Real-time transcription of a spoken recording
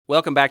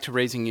Welcome back to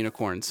Raising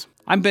Unicorns.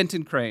 I'm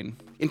Benton Crane.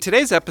 In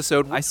today's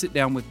episode, I sit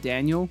down with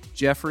Daniel,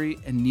 Jeffrey,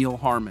 and Neil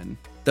Harmon,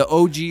 the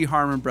OG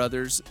Harmon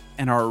brothers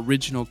and our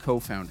original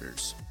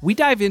co-founders. We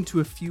dive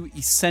into a few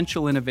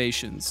essential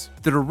innovations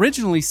that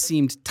originally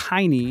seemed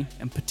tiny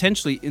and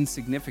potentially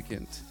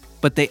insignificant,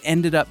 but they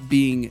ended up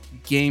being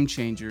game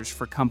changers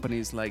for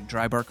companies like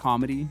Drybar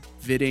Comedy,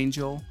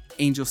 VidAngel,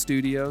 Angel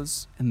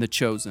Studios, and The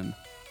Chosen.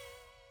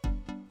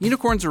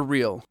 Unicorns are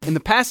real. In the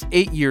past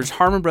 8 years,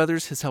 Harmon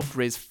Brothers has helped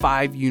raise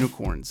 5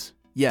 unicorns.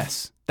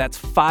 Yes, that's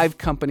 5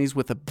 companies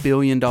with $1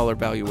 billion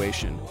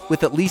valuation,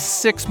 with at least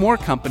 6 more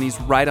companies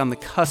right on the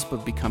cusp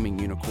of becoming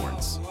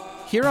unicorns.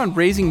 Here on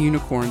Raising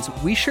Unicorns,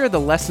 we share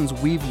the lessons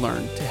we've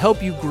learned to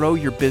help you grow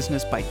your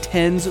business by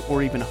tens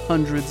or even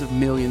hundreds of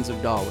millions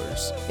of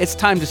dollars. It's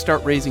time to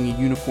start raising a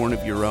unicorn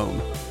of your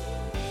own.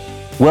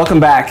 Welcome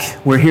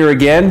back. We're here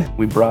again.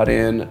 We brought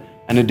in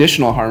an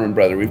additional Harmon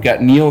brother. We've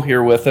got Neil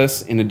here with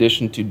us, in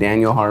addition to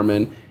Daniel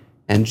Harmon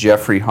and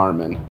Jeffrey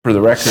Harmon. For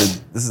the record,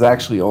 this is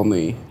actually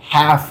only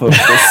half of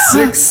the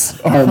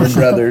 6 Harmon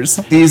brothers.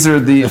 These are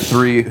the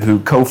 3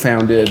 who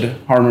co-founded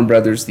Harmon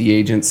Brothers, the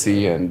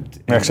agency,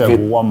 and We actually have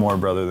one more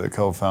brother that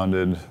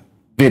co-founded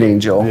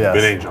VidAngel. Yes.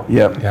 VidAngel.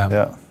 Yep.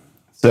 Yeah.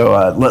 So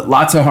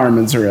lots of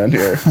Harmons around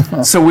here.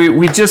 So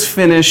we just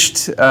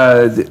finished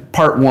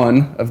part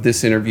 1 of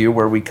this interview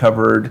where we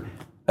covered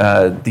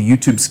the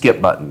YouTube skip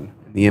button,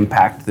 the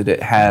impact that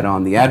it had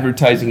on the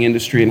advertising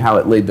industry and how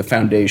it laid the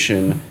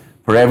foundation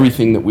for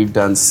everything that we've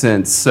done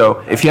since. So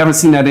if you haven't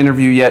seen that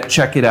interview yet,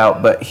 check it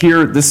out. But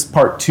here, this is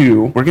part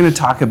 2. We're going to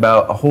talk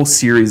about a whole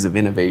series of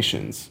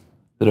innovations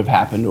that have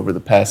happened over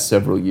the past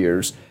several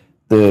years.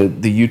 The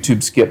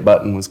YouTube skip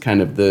button was kind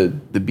of the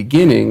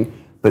beginning,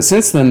 but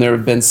since then there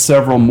have been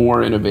several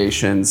more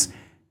innovations.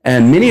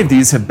 And many of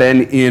these have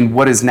been in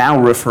what is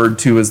now referred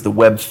to as the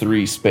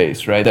Web3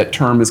 space, right? That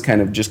term is kind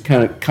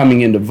of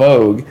coming into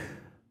vogue.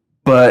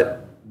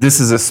 But this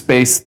is a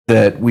space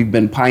that we've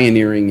been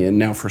pioneering in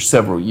now for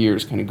several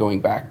years, kind of going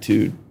back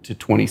to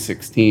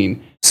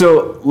 2016.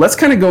 So let's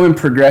kind of go in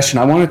progression.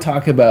 I want to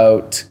talk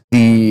about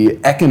the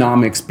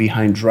economics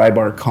behind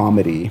Drybar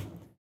Comedy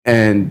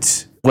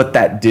and what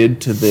that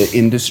did to the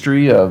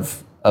industry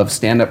of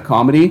stand-up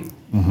comedy.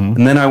 Mm-hmm.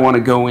 And then I want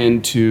to go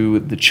into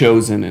The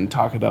Chosen and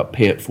talk about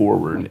Pay It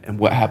Forward and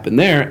what happened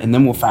there. And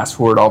then we'll fast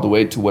forward all the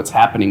way to what's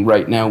happening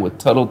right now with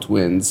Tuttle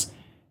Twins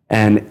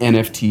and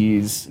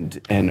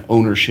NFTs and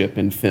ownership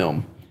in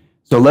film.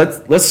 So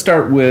let's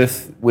start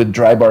with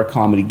Drybar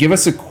Comedy. Give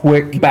us a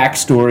quick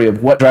backstory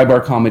of what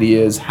Drybar Comedy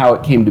is, how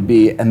it came to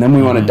be, and then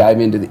we want to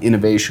dive into the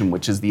innovation,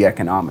 which is the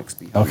economics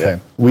behind it.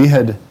 Okay. We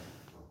had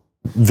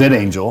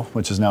VidAngel,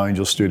 which is now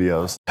Angel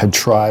Studios, had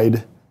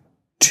tried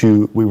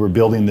we were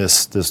building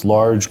this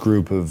large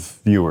group of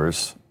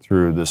viewers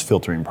through this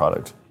filtering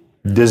product.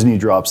 Disney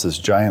drops this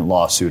giant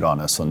lawsuit on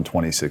us in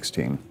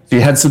 2016. So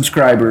you had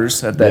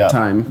subscribers at that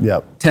time.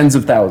 Yep. Tens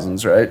of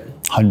thousands, right?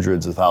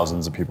 Hundreds of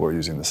thousands of people were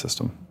using the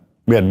system.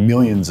 We had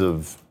millions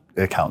of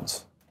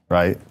accounts,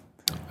 right?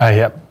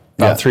 Yep.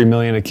 About 3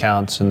 million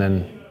accounts, and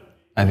then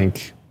I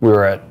think we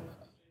were at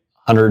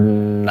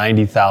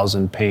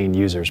 190,000 paying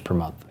users per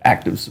month.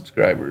 Active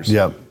subscribers.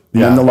 Yep.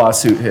 And then the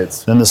lawsuit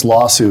hits. Then this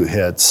lawsuit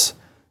hits,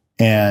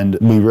 and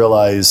we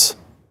realize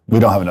we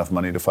don't have enough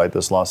money to fight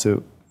this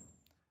lawsuit.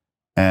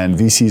 And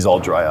VCs all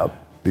dry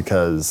up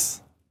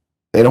because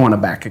they don't want to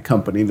back a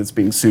company that's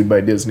being sued by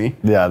Disney.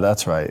 Yeah,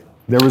 that's right.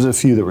 There was a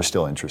few that were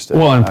still interested.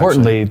 Well,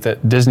 importantly,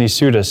 that Disney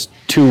sued us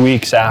 2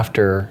 weeks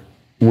after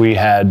we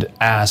had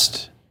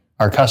asked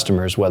our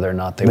customers whether or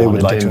not they wanted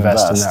to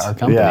invest in our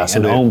company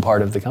and own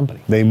part of the company.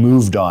 They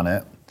moved on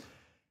it.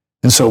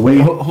 And so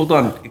hold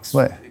on.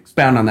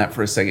 Expound on that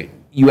for a second.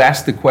 You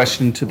asked the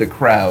question to the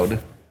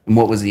crowd, and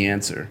what was the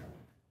answer?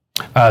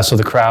 So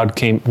the crowd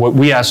came.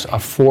 We asked a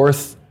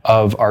fourth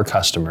of our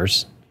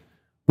customers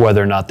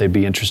whether or not they'd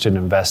be interested in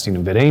investing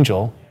in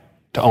VidAngel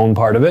to own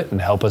part of it and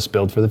help us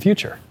build for the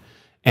future.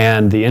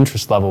 And the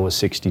interest level was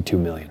 62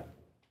 million.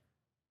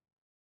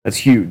 That's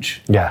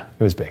huge. Yeah,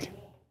 it was big.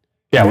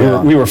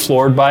 Yeah, we were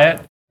floored by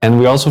it. And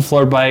we also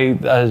floored by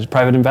a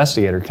private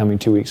investigator coming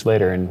 2 weeks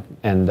later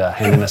and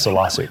handing us a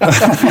lawsuit.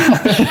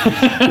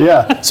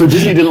 Yeah, so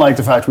Disney didn't like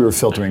the fact we were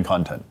filtering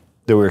content.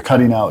 They were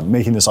cutting out,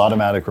 making this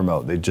automatic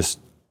remote.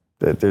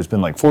 There's been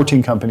like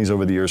 14 companies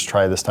over the years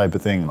try this type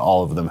of thing, and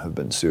all of them have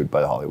been sued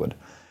by Hollywood.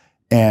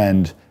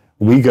 And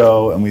we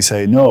go and we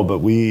say, no, but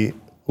we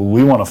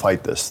want to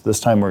fight this.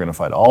 This time we're going to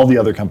fight. All the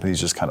other companies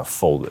just kind of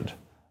folded.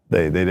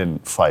 They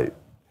didn't fight.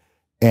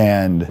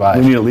 And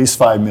we need at least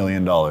 $5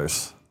 million.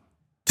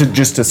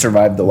 Just to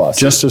survive the lawsuit.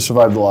 Just to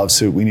survive the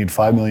lawsuit, we need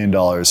 $5 million.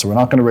 So we're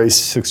not going to raise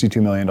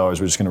 $62 million, we're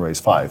just going to raise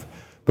 $5 million.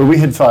 But we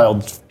had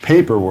filed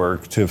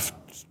paperwork to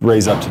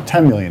raise up to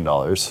 $10 million.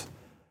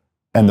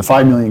 And the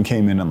 $5 million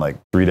came in like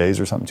 3 days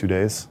or something, 2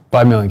 days?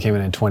 $5 million came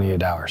in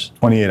 28 hours.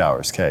 28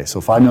 hours, okay. So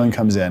 $5 million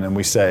comes in and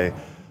we say,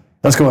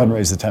 let's go ahead and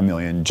raise the $10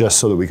 million just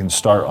so that we can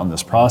start on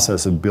this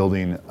process of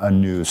building a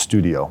new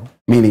studio.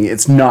 Meaning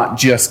it's not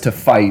just to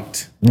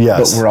fight,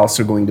 but we're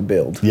also going to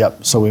build.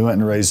 Yep, so we went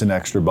and raised an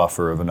extra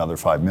buffer of another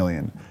 $5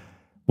 million.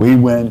 We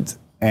went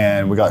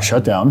and we got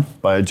shut down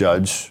by a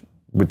judge,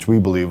 which we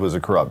believe was a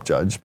corrupt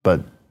judge.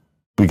 But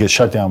we get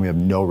shut down, we have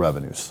no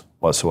revenues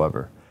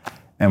whatsoever.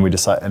 And we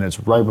decide, and it's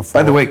right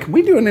before. By the way, can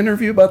we do an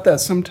interview about that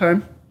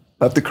sometime?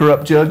 About the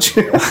corrupt judge?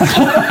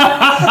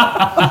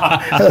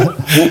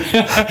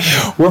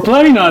 We're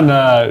planning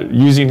on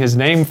using his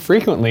name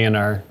frequently in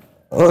our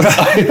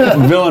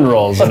villain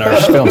roles in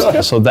our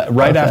films. So that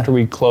right after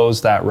we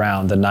closed that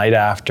round, the night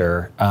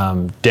after,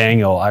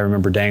 I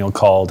remember Daniel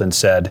called and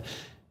said,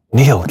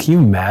 Neil, can you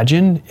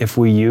imagine if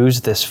we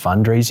use this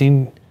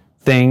fundraising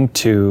thing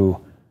to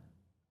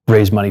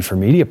raise money for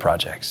media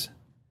projects?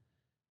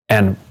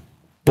 And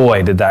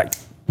boy, did that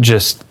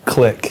just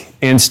click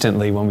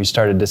instantly when we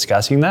started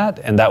discussing that.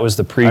 And that was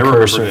the I remembered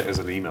precursor. it as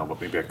an email,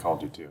 but maybe I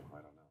called you too. I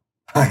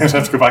don't know. I'd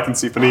have to go back and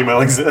see if an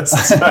email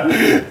exists.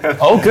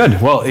 Oh, good.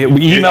 Well, email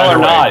Either or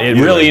way, not, it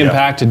either really way, yeah.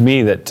 impacted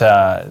me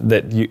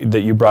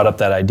that you brought up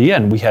that idea,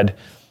 and we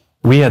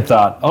had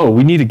thought,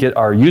 we need to get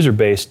our user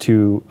base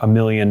to 1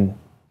 million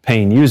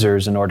paying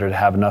users in order to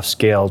have enough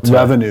scale to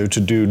revenue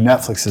to do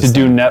Netflix's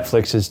do thing.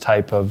 Netflix's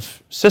type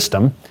of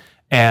system.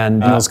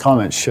 And Daniel's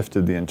comment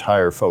shifted the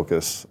entire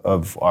focus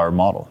of our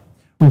model.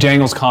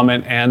 Daniel's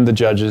comment and the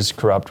judge's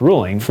corrupt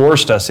ruling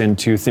forced us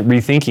into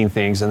rethinking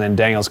things, and then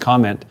Daniel's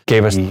comment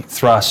gave us the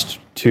thrust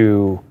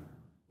to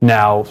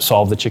now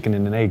solve the chicken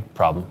and an egg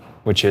problem,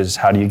 which is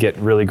how do you get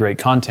really great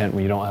content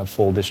when you don't have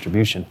full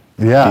distribution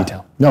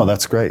detail? No,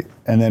 that's great.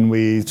 And then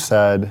we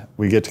said,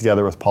 we get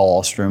together with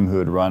Paul Alstrom, who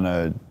had run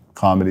a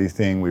comedy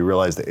thing. We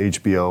realized that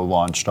HBO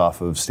launched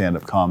off of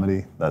stand-up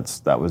comedy.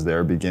 That was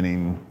their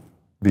beginnings.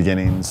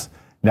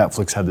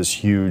 Netflix had this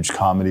huge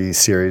comedy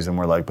series, and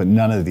we're like, but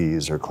none of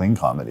these are clean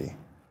comedy.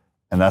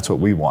 And that's what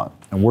we want.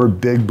 And we're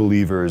big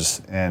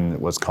believers in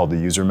what's called the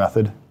user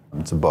method.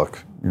 It's a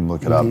book, you can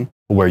look it up,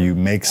 where you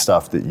make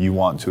stuff that you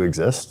want to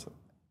exist,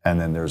 and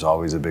then there's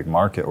always a big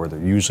market, or there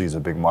usually is a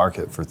big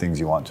market for things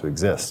you want to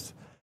exist.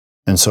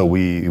 And so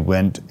we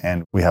went,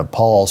 and we have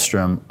Paul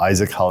Alstrom,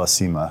 Isaac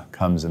Halasima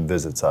comes and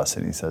visits us,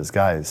 and he says,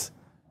 guys,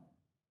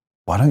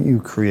 why don't you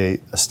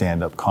create a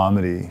stand-up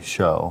comedy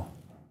show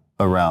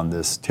around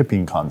this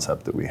tipping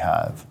concept that we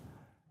have?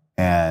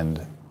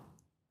 And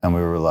we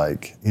were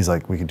like, he's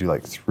like, we could do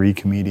like 3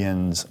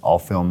 comedians, I'll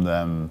film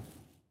them.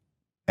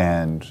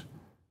 And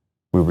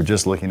we were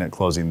just looking at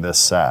closing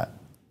this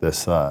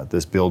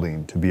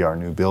building to be our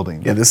new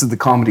building. Yeah, this is the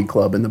comedy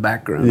club in the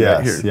background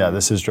right here. Yes, yeah,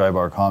 this is Dry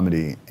Bar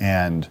Comedy.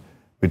 And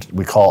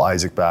we call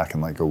Isaac back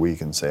in like a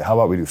week and say, how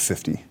about we do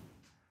 50?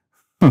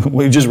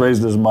 We just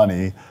raised this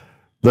money,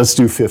 let's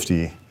do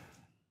 50.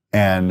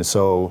 And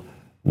so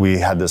we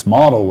had this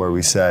model where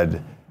we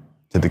said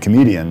to the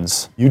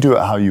comedians, you do it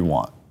how you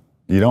want.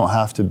 You don't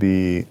have to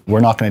be,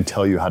 we're not going to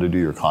tell you how to do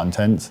your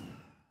content,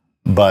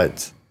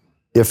 but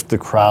if the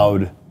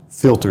crowd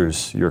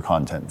filters your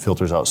content,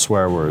 filters out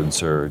swear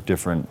words or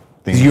different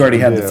things. You already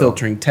have the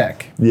filtering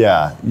tech.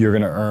 Yeah, you're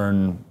going to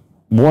earn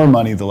more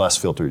money the less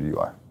filtered you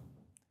are.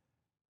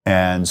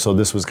 And so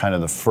this was kind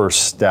of the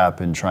first step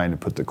in trying to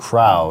put the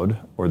crowd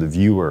or the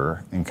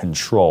viewer in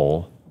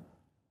control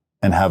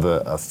and have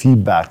a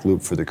feedback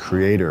loop for the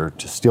creator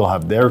to still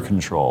have their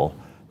control,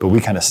 but we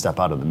kind of step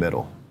out of the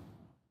middle.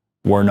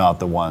 We're not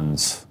the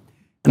ones.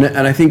 And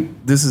I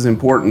think this is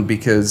important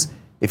because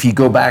if you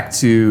go back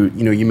to,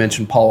 you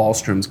mentioned Paul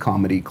Alstrom's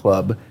comedy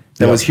club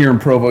that was here in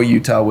Provo,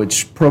 Utah,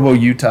 which Provo,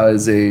 Utah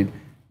is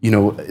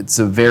it's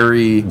a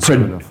very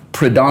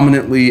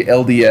predominantly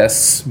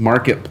LDS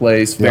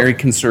marketplace, very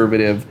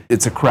conservative.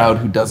 It's a crowd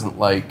who doesn't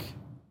like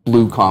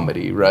blue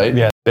comedy, right?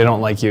 Yeah, they don't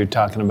like you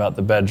talking about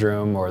the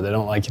bedroom, or they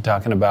don't like you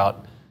talking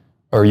about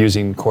or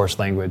using coarse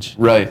language.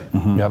 Right.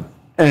 Mm-hmm. Yep.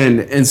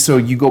 And so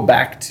you go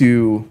back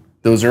to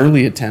those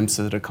early attempts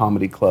at a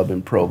comedy club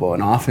in Provo,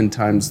 and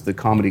oftentimes the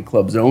comedy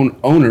club's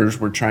owners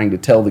were trying to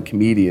tell the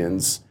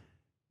comedians,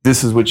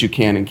 this is what you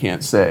can and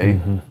can't say,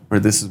 or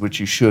this is what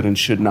you should and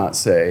should not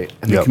say.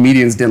 And the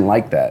comedians didn't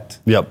like that.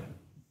 Yep.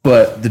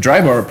 But the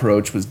Dry Bar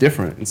approach was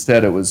different.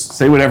 Instead, it was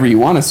say whatever you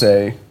want to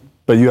say.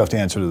 But you have to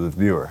answer to the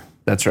viewer.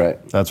 That's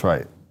right. That's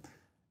right.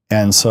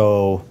 And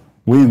so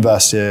we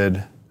invested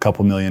a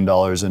couple $1 million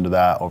into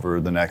that over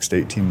the next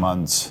 18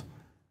 months,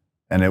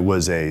 and it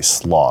was a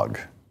slog.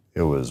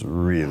 It was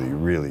really,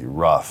 really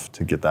rough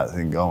to get that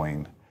thing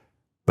going.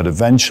 But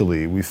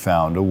eventually we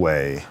found a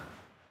way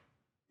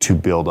to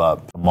build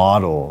up a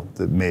model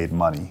that made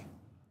money,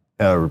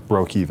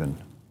 broke even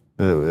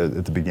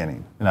at the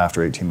beginning. And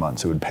after 18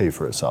 months, it would pay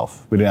for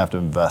itself. We didn't have to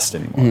invest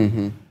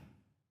anymore.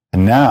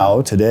 And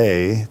now,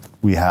 today,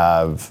 we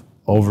have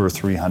over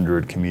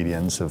 300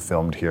 comedians have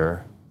filmed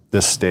here.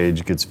 This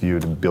stage gets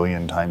viewed 1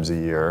 billion times a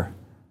year.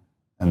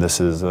 And this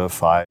is a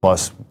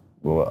 5+,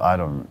 well, I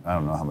don't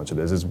know how much it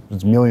is.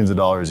 It's millions of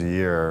dollars a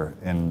year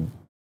in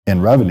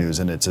revenues,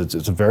 and it's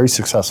a very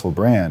successful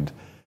brand.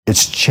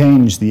 It's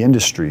changed the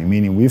industry,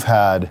 meaning we've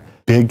had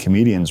big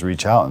comedians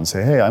reach out and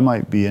say, hey, I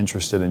might be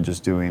interested in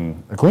just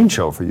doing a clean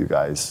show for you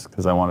guys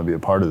because I want to be a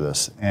part of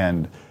this.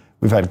 And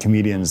we've had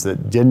comedians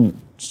that didn't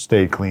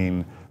stay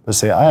clean, but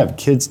say, I have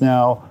kids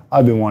now,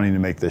 I've been wanting to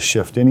make this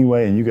shift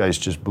anyway, and you guys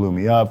just blew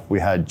me up. We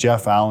had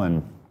Jeff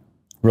Allen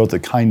wrote the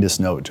kindest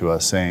note to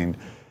us saying,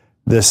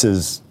 this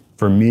is,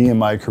 for me in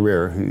my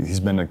career, he's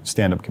been a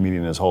stand-up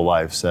comedian his whole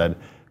life, said,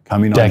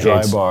 coming on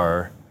Dry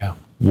Bar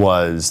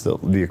was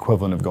the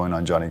equivalent of going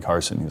on Johnny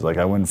Carson. He's like,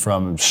 I went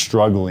from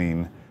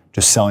struggling,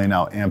 just selling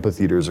out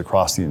amphitheaters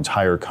across the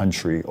entire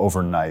country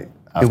overnight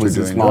after it was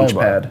doing his Dry launch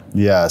Bar. pad.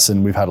 Yes,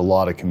 and we've had a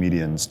lot of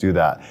comedians do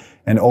that.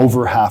 And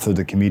over half of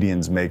the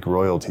comedians make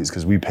royalties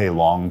because we pay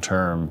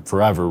long-term,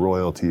 forever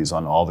royalties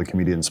on all the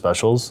comedian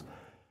specials.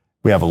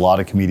 We have a lot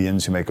of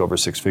comedians who make over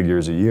 6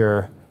 figures a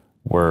year.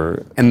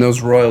 And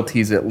those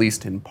royalties, at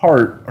least in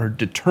part, are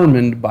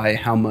determined by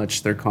how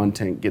much their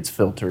content gets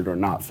filtered or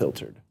not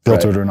filtered.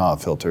 Filtered or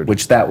not filtered.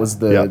 Which that was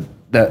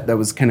that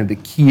was kind of the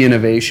key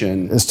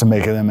innovation. Is to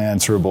make them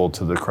answerable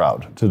to the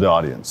crowd, to the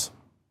audience.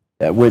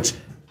 Which,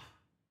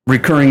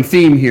 recurring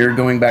theme here,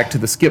 going back to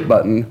the skip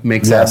button,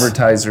 makes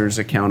advertisers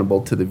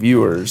accountable to the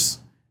viewers.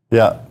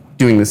 Yeah.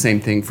 Doing the same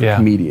thing for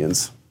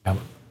comedians. Yeah.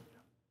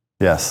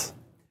 Yes.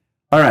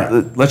 All right,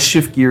 let's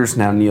shift gears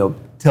now, Neil.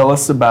 Tell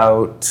us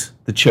about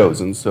The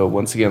Chosen. So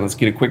once again, let's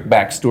get a quick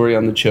backstory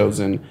on The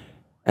Chosen,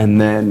 and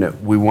then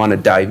we want to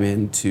dive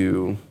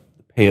into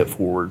the Pay It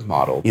Forward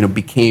model.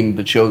 Became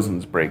The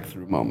Chosen's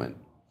breakthrough moment.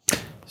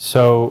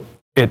 So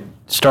it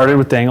started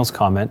with Daniel's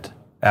comment.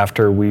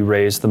 After we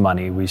raised the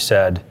money, we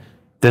said,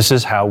 this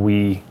is how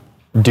we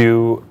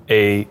do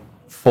a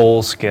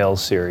full-scale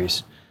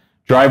series.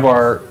 Dry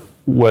Bar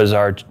was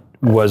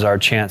our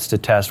chance to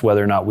test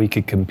whether or not we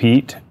could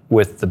compete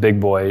with the big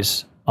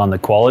boys on the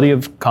quality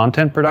of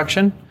content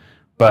production,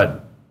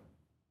 but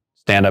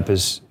stand-up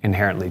is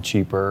inherently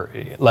cheaper,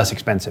 less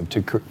expensive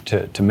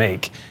to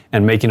make,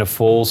 and making a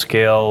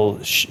full-scale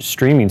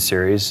streaming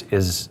series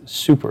is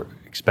super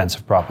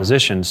expensive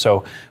proposition.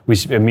 So we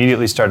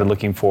immediately started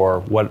looking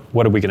for what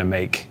are we going to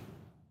make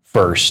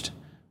first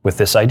with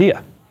this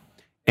idea.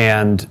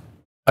 And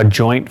a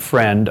joint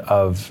friend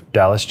of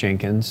Dallas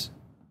Jenkins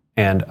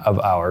and of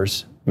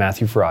ours,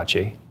 Matthew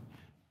Faraci,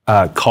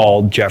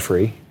 called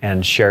Jeffrey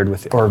and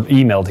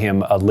emailed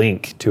him a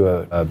link to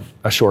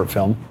a short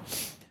film.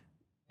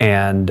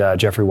 And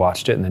Jeffrey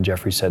watched it, and then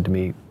Jeffrey said to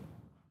me,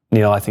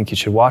 Neil, I think you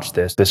should watch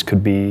this. This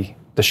could be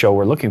the show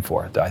we're looking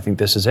for. I think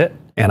this is it.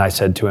 And I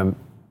said to him,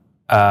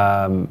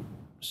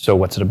 so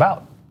what's it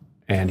about?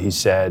 And he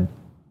said,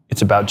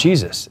 it's about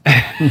Jesus.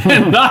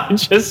 And I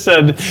just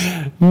said,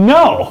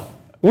 no,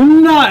 we're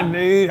not.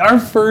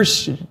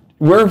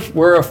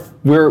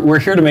 We're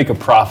here to make a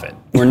profit.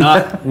 We're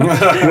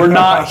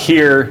not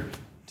here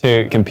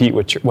to compete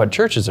with what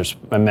churches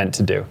are meant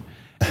to do.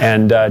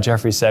 And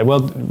Jeffrey said, well,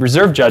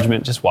 reserve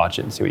judgment, just watch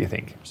it and see what you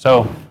think.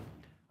 So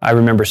I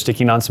remember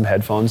sticking on some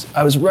headphones.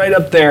 I was right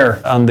up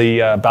there on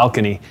the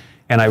balcony,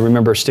 and I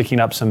remember sticking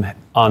up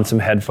on some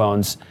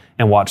headphones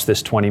and watched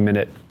this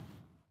 20-minute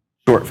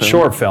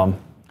short film.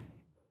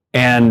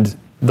 And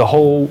the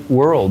whole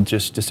world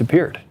just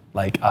disappeared.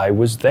 Like I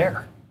was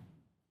there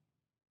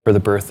for the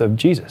birth of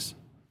Jesus.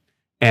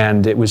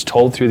 And it was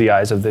told through the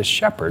eyes of this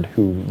shepherd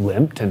who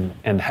limped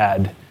and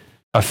had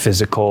a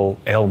physical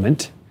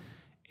ailment.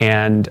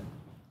 And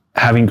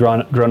having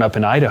grown up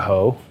in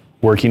Idaho,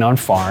 working on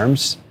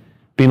farms,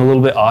 being a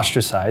little bit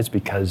ostracized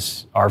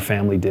because our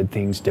family did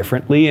things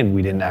differently and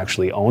we didn't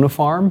actually own a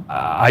farm,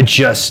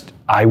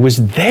 I was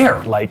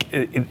there. Like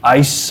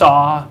I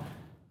saw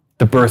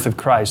the birth of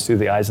Christ through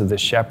the eyes of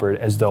this shepherd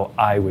as though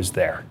I was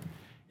there.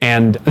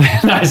 And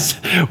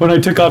when I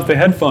took off the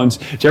headphones,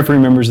 Jeff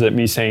remembers that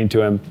me saying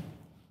to him,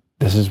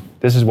 this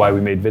is why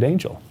we made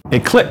VidAngel.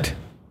 It clicked.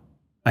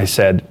 I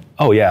said,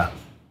 oh yeah,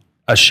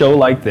 a show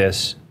like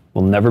this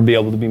will never be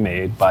able to be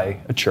made by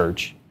a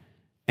church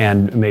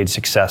and made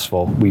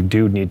successful. We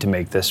do need to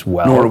make this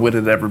well. Nor would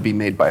it ever be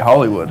made by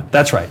Hollywood.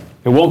 That's right.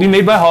 It won't be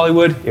made by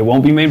Hollywood. It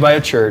won't be made by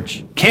a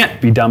church.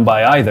 Can't be done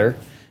by either.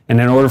 And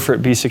in order for it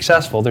to be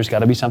successful, there's got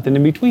to be something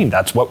in between.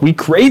 That's what we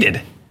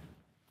created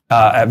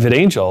at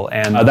VidAngel.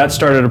 And that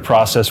started a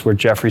process where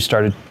Jeffrey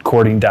started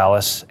courting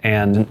Dallas,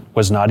 and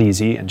was not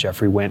easy. And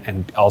Jeffrey went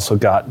and also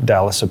got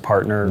Dallas a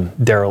partner,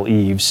 Daryl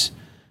Eves,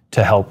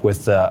 to help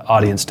with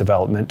audience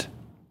development.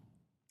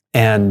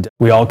 And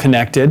we all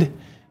connected.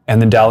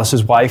 And then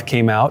Dallas's wife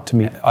came out to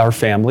meet our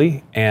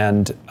family.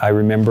 And I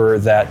remember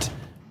that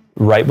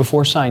right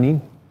before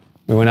signing,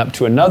 we went up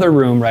to another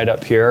room right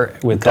up here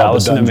with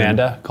Dallas and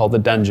Amanda called The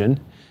Dungeon.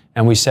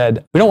 And we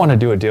said, we don't want to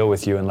do a deal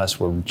with you unless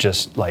we're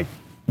just like,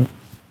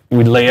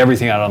 we'd lay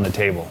everything out on the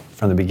table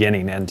from the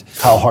beginning. And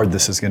how hard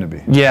this is going to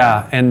be.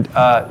 Yeah. And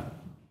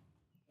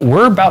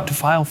we're about to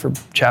file for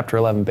Chapter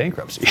 11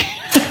 bankruptcy.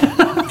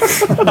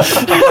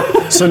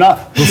 So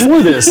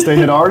before this, they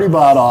had already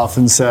bought off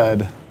and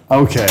said,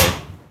 okay,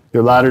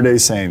 you're Latter-day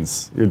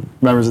Saints. You're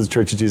members of the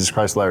Church of Jesus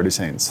Christ Latter-day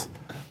Saints.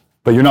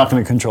 But you're not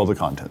going to control the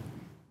content.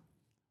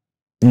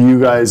 You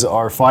guys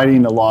are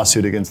fighting a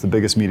lawsuit against the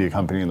biggest media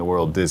company in the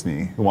world,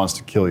 Disney, who wants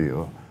to kill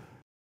you.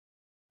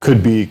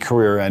 Could be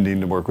career-ending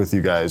to work with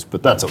you guys,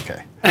 but that's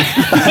okay.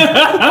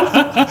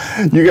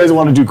 You guys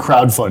want to do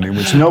crowdfunding,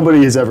 which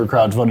nobody has ever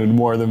crowdfunded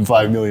more than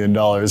 $5 million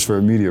for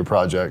a media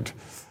project.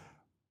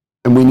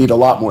 And we need a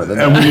lot more than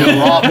that. And we need a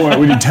lot more.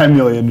 We need $10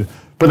 million,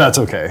 but that's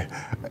okay.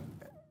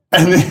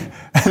 And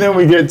then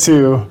we get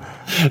to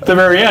the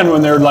very end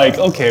when they're like,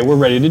 okay, we're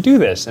ready to do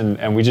this.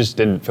 And we just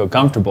didn't feel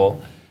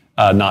comfortable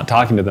not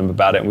talking to them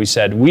about it. And we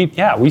said, we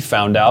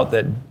found out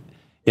that,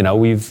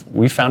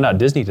 we found out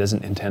Disney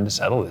doesn't intend to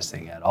settle this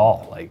thing at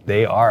all. Like,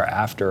 they are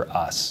after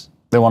us.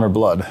 They want our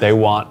blood. They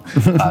want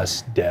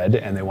us dead,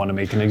 and they want to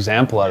make an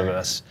example out of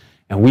us.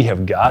 And we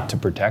have got to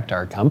protect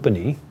our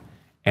company.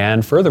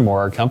 And furthermore,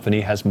 our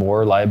company has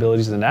more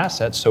liabilities than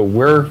assets. So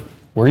we're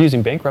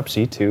using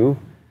bankruptcy to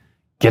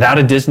get out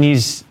of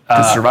Disney's...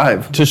 to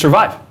survive. To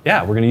survive.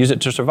 Yeah, we're going to use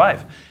it to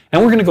survive.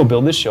 And we're going to go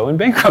build this show in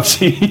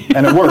bankruptcy.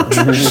 And it worked.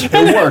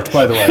 It worked,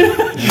 by the way.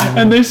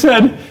 And they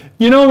said,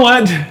 you know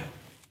what?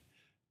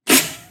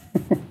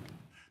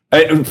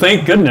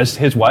 Thank goodness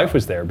his wife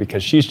was there,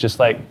 because she's just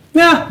like,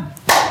 yeah,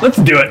 let's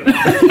do it.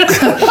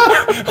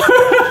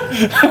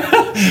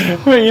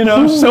 What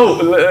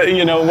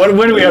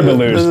do we have to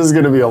lose? This is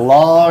going to be a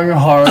long,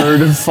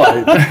 hard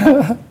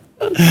fight.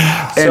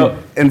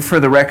 And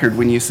for the record,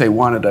 when you say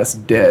wanted us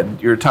dead,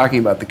 you're talking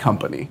about the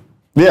company.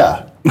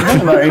 Yeah. We're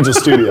talking about Angel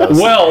Studios.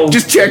 Well,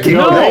 just checking.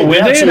 No, they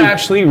had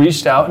actually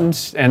reached out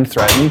and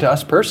threatened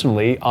us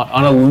personally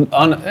on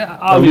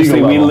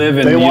obviously we level. live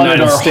in They the wanted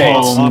United our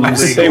States.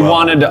 homes. They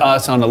wanted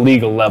us on a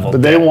legal level.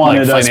 But they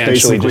wanted us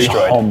financially basically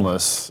destroyed.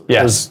 homeless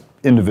Yes. as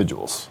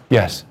individuals.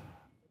 Yes.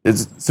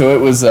 So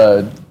it was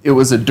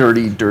a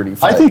dirty, dirty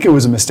fight. I think it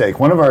was a mistake.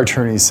 One of our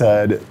attorneys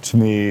said to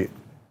me,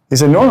 he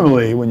said,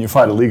 normally when you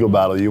fight a legal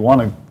battle, you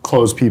want to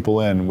close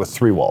people in with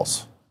 3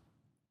 walls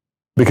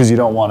because you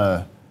don't want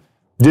to.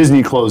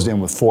 Disney closed in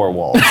with 4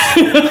 walls.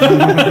 And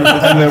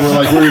they were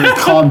like, we're going to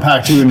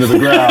compact you into the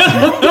ground.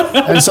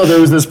 And so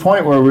there was this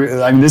point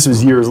where this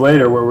was years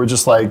later, where we're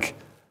just like,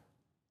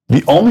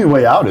 the only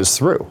way out is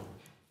through.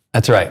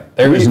 That's right.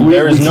 There is we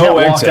no can't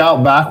walk exit.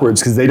 out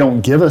backwards because they don't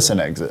give us an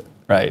exit.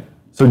 Right.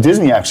 So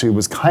Disney actually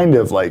was kind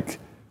of like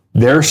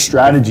their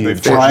strategy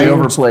of trying. They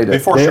overplayed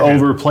it. They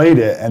overplayed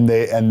it, and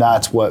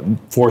that's what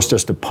forced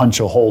us to punch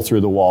a hole through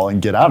the wall and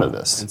get out of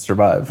this and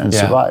survive.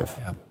 survive.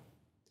 Yeah.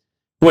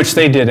 Which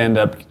they did end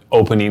up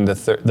opening the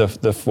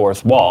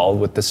 4th wall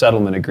with the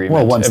settlement agreement.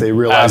 Well, once they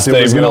realized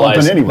it was going to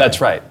open anyway.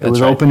 That's right. It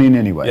was opening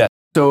anyway. Yeah.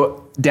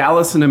 So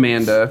Dallas and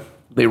Amanda,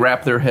 they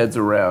wrap their heads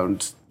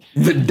around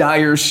the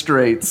dire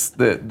straits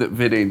that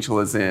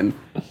VidAngel is in.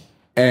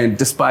 And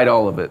despite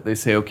all of it, they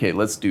say, okay,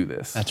 let's do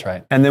this. That's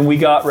right. And then we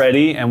got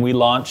ready and we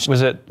launched,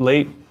 was it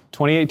late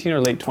 2018 or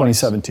late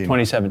 2017?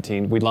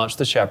 2017. We launched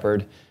the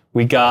Shepherd.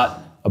 We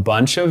got a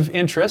bunch of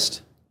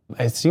interest.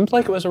 It seemed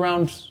like it was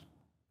around...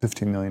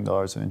 $15 million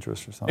of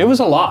interest or something. It was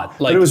a lot.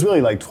 But it was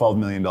really like $12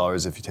 million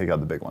if you take out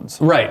the big ones.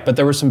 Right, but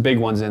there were some big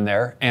ones in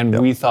there. And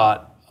we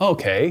thought,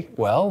 okay,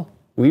 well,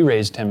 we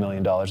raised $10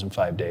 million in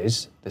 5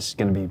 days. This is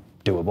going to be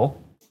doable.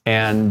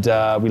 And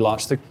we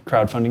launched the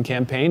crowdfunding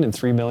campaign, and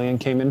 $3 million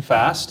came in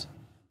fast.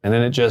 And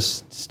then it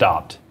just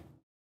stopped.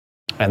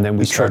 And then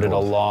we started a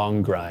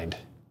long grind.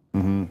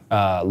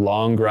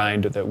 Long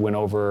grind that went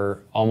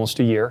over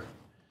almost a year.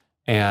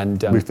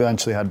 And we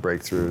eventually had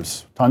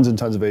breakthroughs, tons and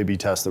tons of A/B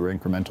tests that were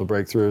incremental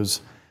breakthroughs.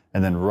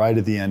 And then right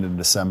at the end of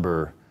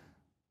December,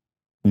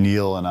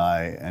 Neil and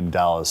I and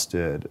Dallas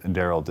and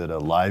Daryl did a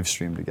live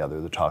stream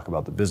together to talk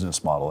about the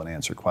business model and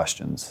answer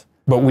questions.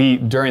 But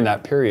during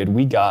that period,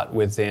 we got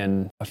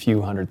within a few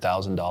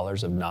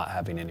 $100,000 of not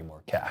having any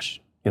more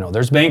cash.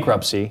 There's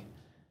bankruptcy,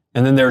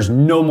 and then there's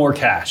no more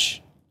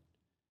cash.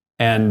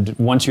 And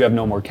once you have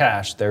no more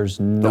cash, the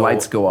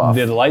lights go off.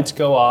 The lights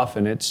go off,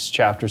 and it's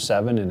Chapter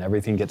 7, and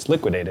everything gets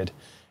liquidated.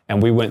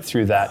 And we went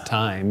through that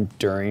time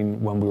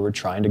when we were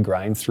trying to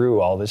grind through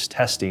all this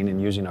testing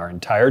and using our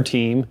entire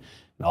team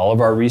and all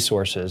of our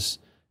resources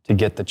to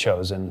get The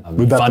Chosen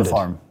We bet funded. the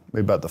farm.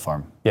 We bet the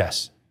farm.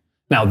 Yes.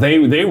 Now,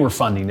 they were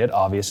funding it,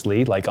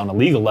 obviously. Like on a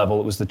legal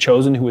level, it was The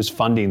Chosen who was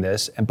funding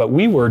this. But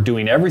we were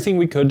doing everything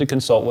we could to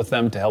consult with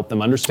them to help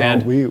them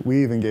understand.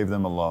 We even gave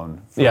them a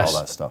loan for all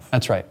that stuff.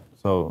 That's right.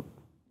 So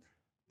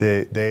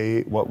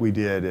what we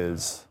did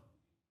is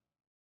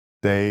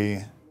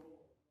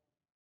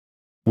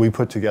we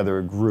put together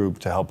a group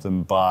to help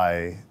them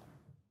buy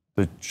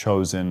The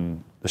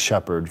Chosen, the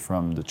Shepherd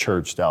from the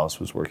church Dallas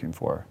was working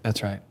for.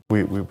 That's right.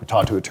 We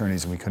talked to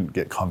attorneys and we couldn't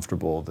get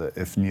comfortable that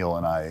if Neil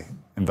and I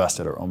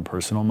invested our own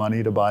personal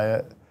money to buy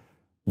it,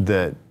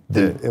 that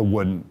it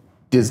wouldn't.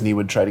 Disney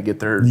would try to get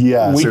their We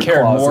their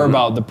cared claws more in it.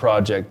 about the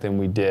project than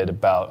we did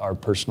about our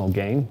personal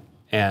gain.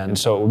 And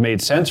so it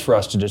made sense for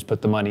us to just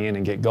put the money in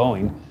and get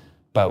going.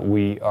 But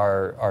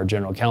our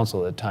general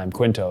counsel at the time,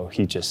 Quinto,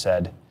 he just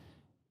said,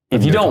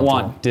 if you don't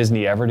want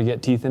Disney ever to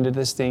get teeth into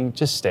this thing,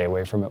 just stay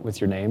away from it with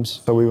your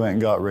names. So we went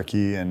and got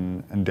Ricky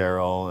and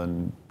Daryl,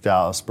 and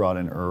Dallas brought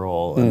in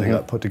Earl, and they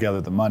got put together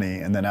the money.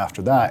 And then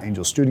after that,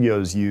 Angel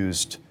Studios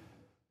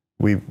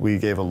we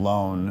gave a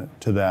loan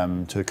to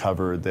them to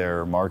cover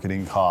their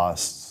marketing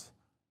costs,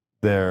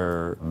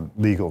 their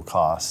legal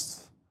costs.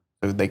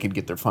 So they could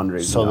get their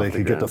fundraising. So they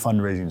could get the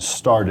fundraising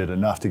started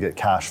enough to get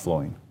cash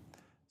flowing.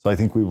 So I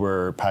think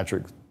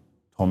Patrick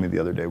told me the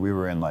other day, we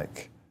were in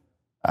like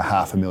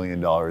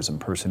 $500,000 in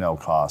personnel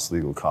costs,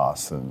 legal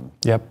costs, and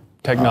Yep.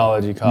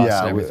 technology costs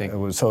Yeah, and everything. it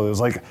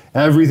was like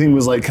everything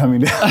was like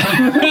coming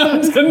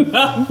down. To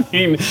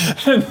nothing.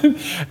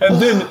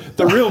 And then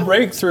the real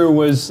breakthrough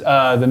was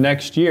the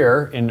next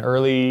year in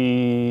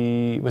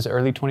early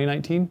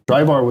 2019?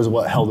 Drybar was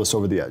what held us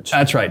over the edge.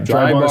 That's right.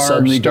 Drybar Drybar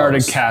suddenly started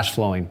goes. cash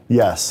flowing.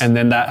 Yes. And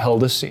then that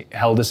held us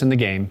in the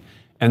game.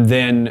 And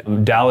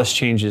then Dallas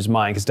changed his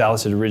mind because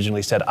Dallas had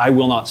originally said, I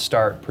will not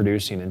start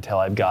producing until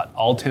I've got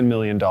all $10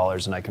 million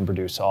and I can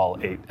produce all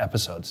 8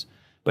 episodes.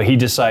 But he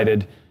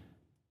decided,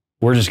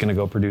 we're just going to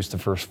go produce the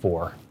first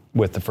 4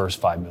 with the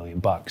first $5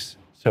 million.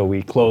 So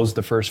we closed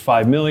the first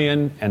 $5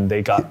 million and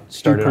they got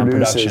started on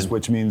production.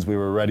 Which means we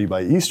were ready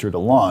by Easter to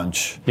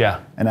launch.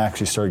 Yeah. And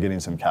actually start getting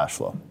some cash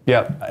flow.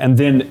 Yep. And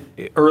then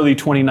early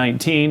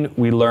 2019,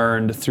 we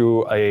learned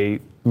through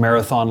a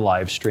marathon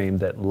live stream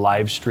that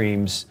live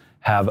streams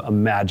have a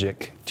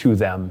magic to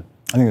them.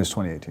 I think it was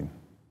 2018. It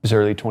was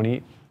early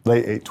 2018?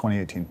 Late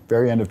 2018.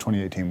 Very end of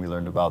 2018, we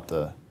learned about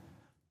the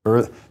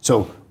Earth.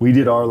 So we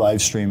did our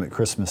live stream at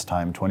Christmas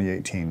time,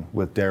 2018,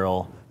 with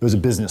Daryl. It was a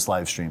business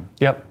live stream.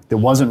 Yep. It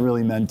wasn't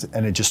really meant,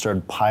 and it just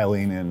started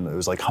piling in. It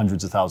was like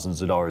hundreds of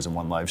thousands of dollars in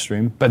one live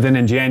stream. But then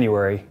in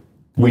January,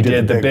 we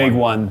did the big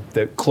one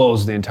that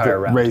closed the entire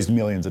round. Raised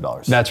millions of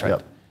dollars. That's right.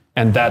 Yep.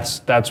 And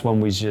that's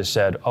when we just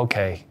said,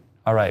 okay,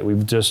 all right,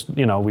 we've just,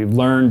 we've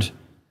learned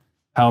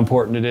how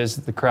important it is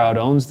that the crowd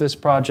owns this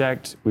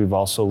project. We've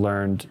also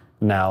learned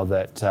now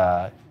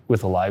that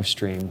with a live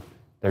stream,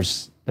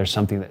 there's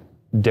something that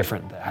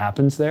different that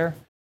happens there.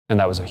 And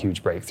that was a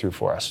huge breakthrough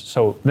for us.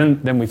 So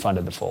then we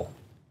funded the full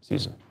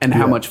season. And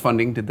how much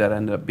funding did that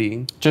end up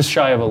being? Just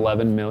shy of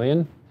 11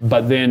 million.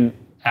 But then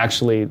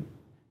actually,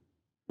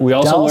 we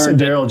also Dallas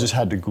learned and Daryl just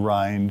had to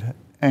grind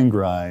and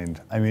grind.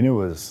 I mean,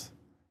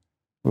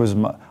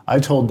 I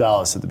told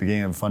Dallas at the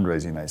beginning of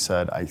fundraising, I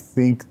said, I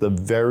think the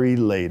very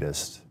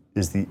latest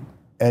is the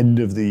end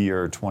of the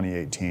year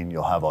 2018,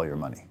 you'll have all your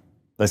money.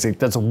 I think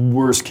that's a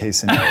worst case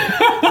scenario.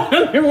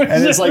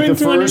 And it's like the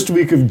first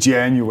week of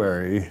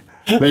January,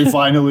 they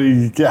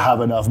finally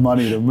have enough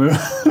money to move.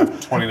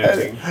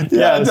 2019.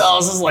 Yeah, and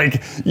Dallas is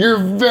like, your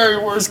very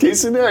worst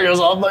case scenario is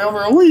off by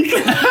over a week.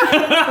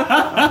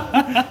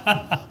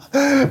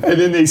 And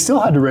then they still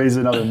had to raise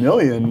another $1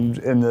 million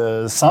in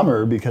the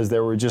summer because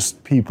there were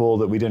just people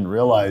that we didn't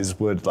realize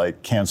would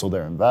like cancel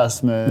their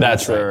investments.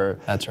 That's right.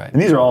 That's right.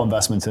 And these are all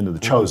investments into The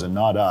Chosen,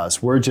 not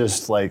us. We're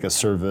just like a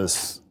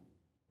service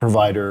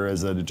provider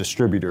as a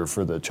distributor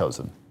for The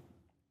Chosen.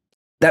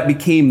 That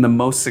became the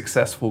most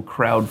successful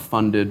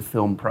crowd-funded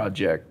film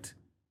project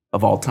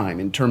of all time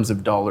in terms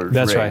of dollars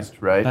raised,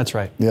 right? That's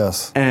right.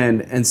 Yes.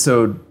 And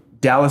so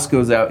Dallas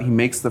goes out, he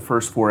makes the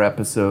first 4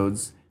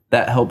 episodes.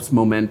 That helps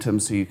momentum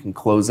so you can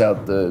close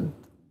out the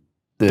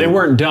They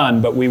weren't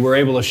done, but we were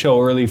able to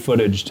show early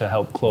footage to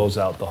help close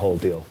out the whole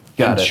deal.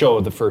 Got and it. show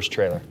the first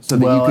trailer. so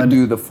that you could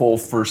do the full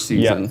first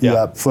season.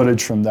 Yeah,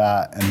 footage from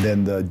that and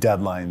then the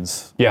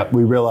deadlines. Yeah.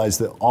 We realized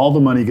that all the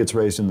money gets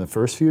raised in the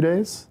first few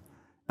days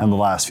and the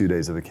last few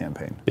days of the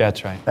campaign. Yeah,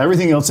 that's right.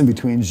 Everything else in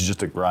between is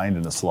just a grind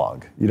and a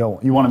slog. You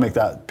want to make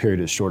that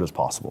period as short as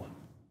possible.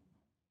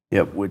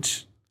 Yep,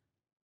 which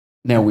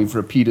now we've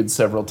repeated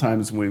several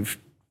times and we've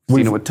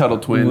seen it with Tuttle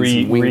Twins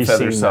and Wing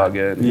Feather re-seen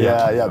Saga.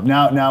 Yeah.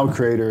 Now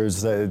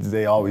creators,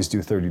 they always do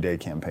 30-day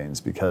campaigns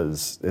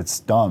because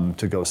it's dumb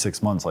to go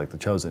 6 months like The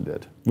Chosen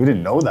did. We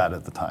didn't know that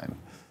at the time,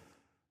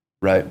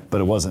 Right. but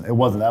it wasn't.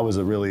 That was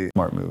a really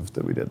smart move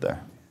that we did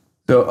there.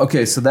 So,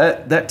 okay, so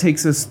that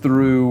takes us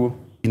through,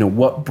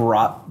 what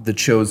brought The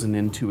Chosen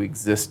into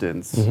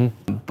existence.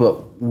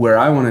 But where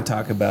I want to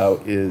talk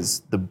about is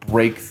the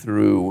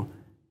breakthrough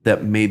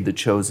that made The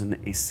Chosen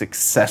a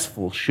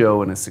successful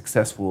show and a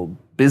successful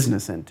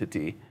business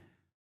entity.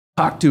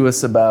 Talk to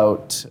us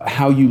about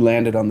how you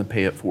landed on the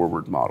pay it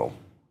forward model.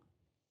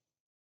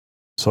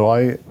 So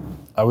I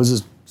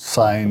was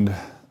assigned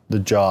the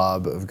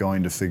job of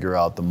going to figure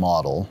out the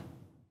model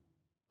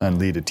and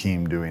lead a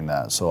team doing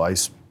that. So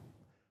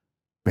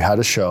we had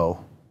a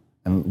show,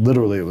 and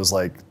literally it was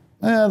like,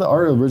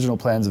 our original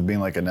plans of being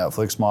like a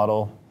Netflix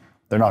model,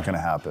 they're not going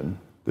to happen.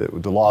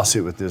 The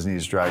lawsuit with Disney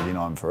is dragging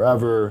on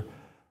forever.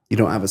 You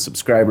don't have a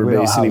subscriber We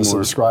don't base have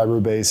anymore. a subscriber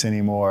base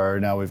anymore.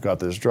 Now we've got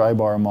this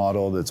Drybar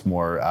model that's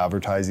more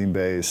advertising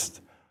based.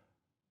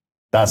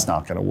 That's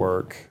not going to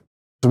work.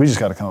 So we just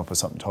got to come up with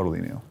something totally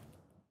new.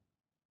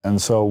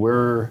 And so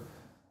we're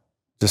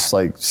just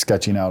like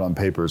sketching out on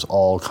papers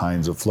all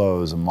kinds of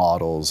flows and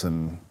models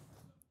and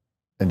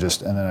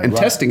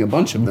testing a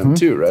bunch of them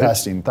too, right?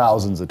 Testing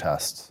thousands of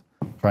tests,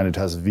 trying to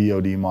test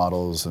VOD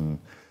models and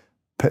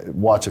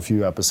watch a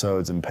few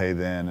episodes and pay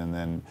then, and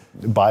then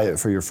buy it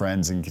for your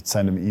friends and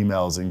send them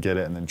emails and get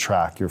it, and then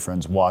track your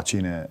friends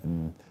watching it.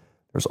 And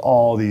there's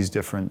all these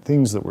different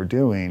things that we're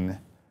doing.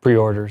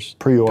 Pre-orders.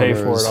 Pre-orders.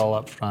 Pay for it all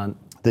up front.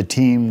 The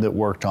team that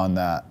worked on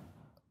that,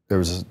 there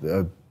was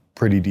a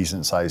pretty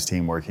decent sized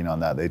team working on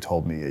that. They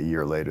told me a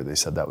year later, they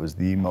said that was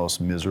the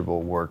most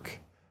miserable work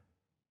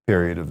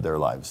period of their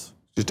lives.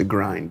 Just a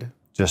grind.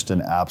 Just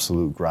an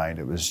absolute grind.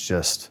 It was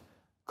just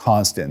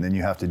constant. And then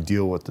you have to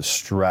deal with the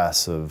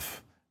stress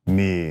of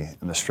me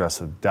and the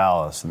stress of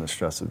Dallas and the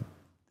stress of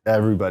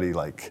everybody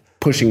like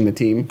Pushing the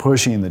team.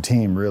 pushing the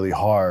team really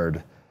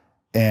hard.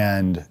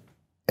 And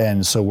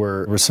so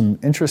were some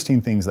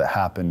interesting things that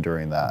happened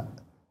during that.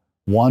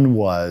 One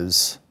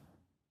was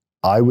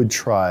I would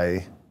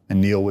try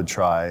and Neil would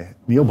try.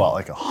 Neil bought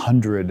like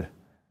 100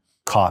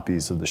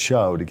 copies of the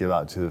show to give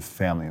out to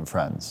family and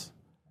friends.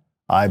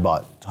 I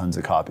bought tons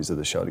of copies of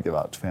the show to give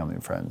out to family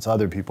and friends.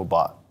 Other people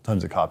bought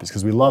tons of copies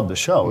because we loved the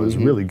show. It was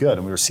really good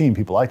and we were seeing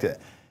people liked it.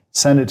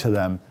 Send it to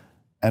them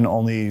and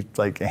only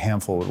like a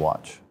handful would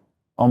watch.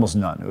 Almost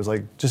none. It was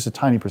like just a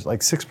tiny percent,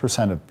 like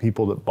 6% of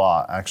people that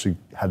bought actually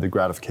had the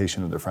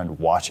gratification of their friend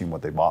watching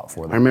what they bought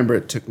for I them. remember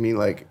it took me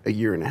like a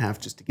year and a half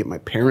just to get my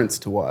parents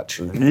to watch.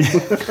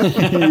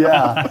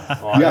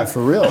 Yeah,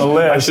 for real.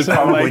 I should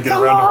probably get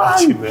around to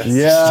watching this.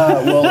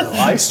 Yeah, well,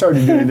 I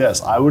started doing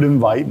this. I would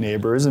invite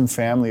neighbors and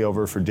family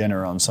over for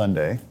dinner on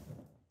Sunday.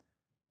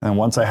 And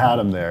once I had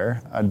them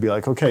there, I'd be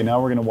like, okay,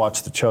 now we're going to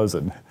watch The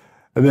Chosen.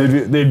 And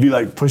they'd be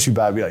like, push you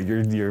back, be like,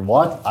 you're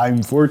what?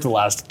 I've worked the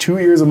last 2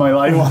 years of my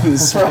life on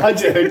this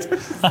project,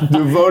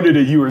 devoted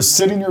it. You were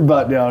sitting your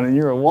butt down and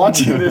you were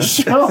watching this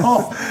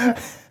show.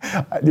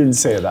 I didn't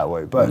say it that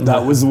way, but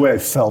that was the way I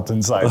felt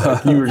inside.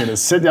 Like you were going to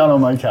sit down on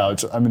my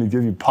couch, I'm going to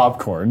give you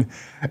popcorn,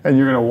 and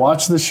you're going to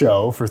watch the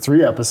show for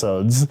 3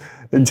 episodes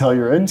until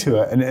you're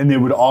into it. And they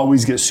would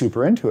always get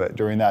super into it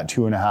during that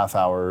 2.5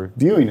 hour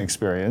viewing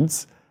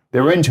experience.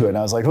 They were into it, and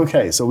I was like,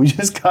 okay, so we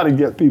just got to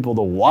get people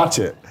to watch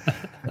it.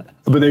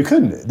 But they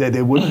couldn't.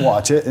 They wouldn't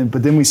watch it.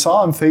 But then we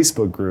saw in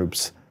Facebook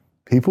groups,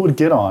 people would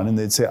get on and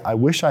they'd say, I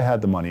wish I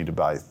had the money to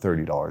buy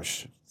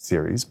 $30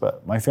 series,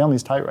 but my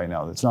family's tight right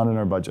now. It's not in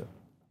our budget.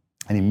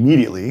 And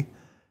immediately,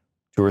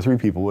 2 or 3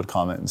 people would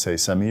comment and say,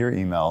 send me your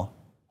email.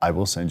 I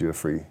will send you a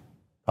free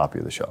copy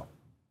of the show.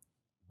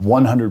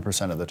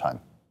 100% of the time.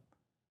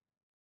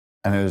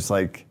 And it was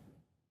like,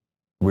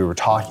 we were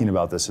talking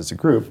about this as a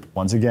group,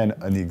 once again,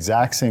 in the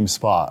exact same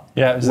spot.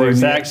 Yeah, it was the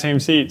exact same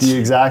seats. The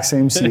exact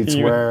same seats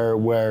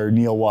where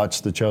Neil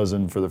watched The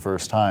Chosen for the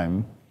first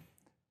time.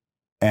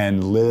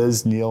 And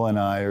Liz, Neil, and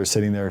I are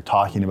sitting there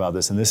talking about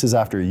this. And this is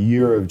after a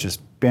year of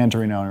just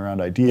bantering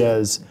around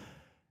ideas.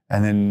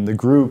 And then the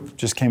group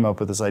just came up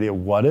with this idea,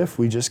 what if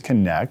we just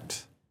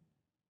connect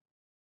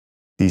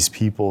these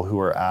people who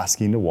are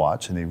asking to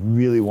watch and they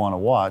really want to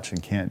watch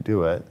and can't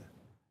do it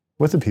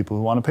with the people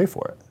who want to pay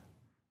for it?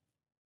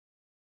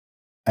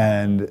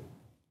 And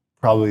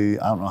probably,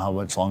 I don't know how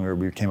much longer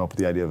we came up with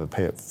the idea of a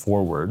pay it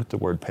forward, the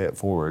word pay it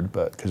forward,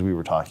 but because we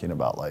were talking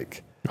about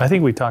like... I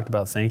think we talked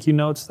about thank you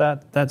notes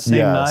that same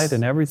night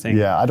and everything.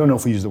 Yeah, I don't know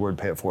if we used the word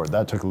pay it forward.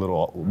 That took a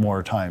little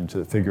more time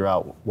to figure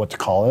out what to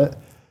call it.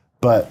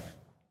 But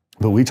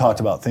we talked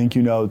about thank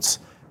you notes,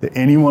 that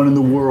anyone in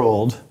the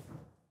world,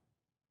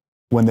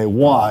 when they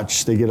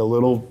watch, they get a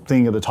little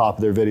thing at the top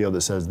of their video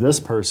that says, this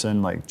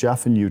person, like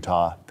Jeff in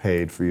Utah,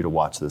 paid for you to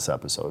watch this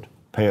episode.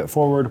 Pay it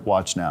forward,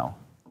 watch now.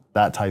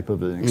 That type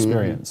of an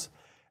experience.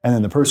 And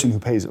then the person who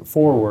pays it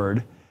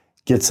forward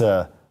gets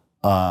a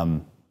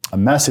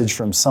message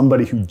from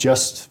somebody who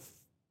just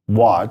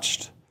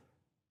watched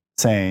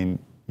saying,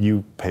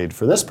 you paid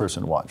for this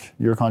person to watch.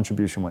 Your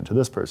contribution went to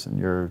this person.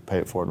 Your pay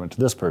it forward went to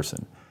this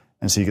person.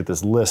 And so you get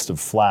this list of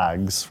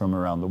flags from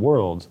around the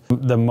world.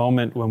 The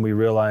moment when we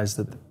realized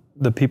that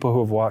the people who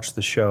have watched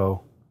the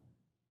show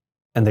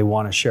and they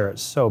want to share it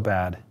so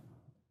bad,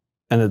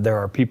 and that there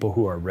are people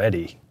who are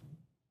ready,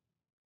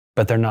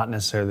 but they're not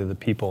necessarily the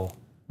people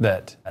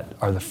that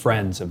are the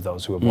friends of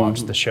those who have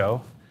watched the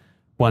show.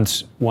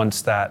 Once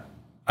that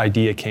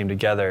idea came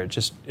together, it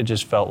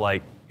just felt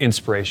like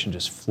inspiration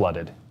just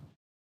flooded.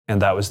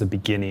 And that was the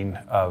beginning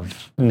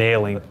of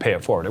nailing Pay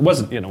It Forward. It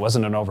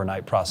wasn't an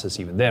overnight process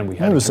even then. I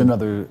think it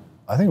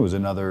was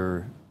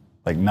another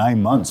like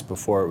 9 months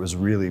before it was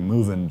really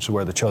moving to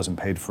where The Chosen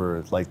paid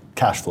for like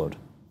cash flowed.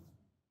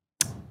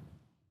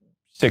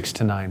 6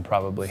 to 9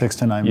 probably. 6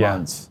 to 9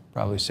 months.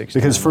 Probably 6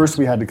 Because to 9 first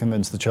we had to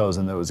convince The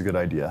Chosen that it was a good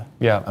idea.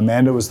 Yeah.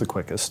 Amanda was the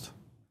quickest.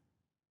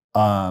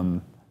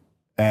 And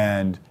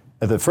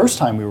at the first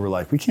time we were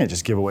like, we can't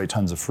just give away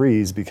tons of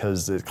frees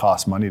because it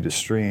costs money to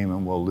stream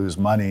and we'll lose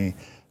money.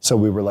 So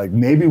we were like,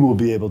 maybe we'll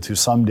be able to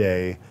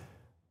someday,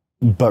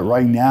 but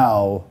right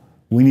now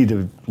we need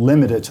to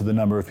limit it to the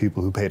number of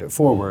people who paid it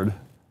forward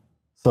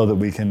so that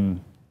we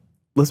can...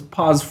 Let's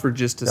pause for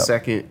just a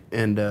second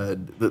and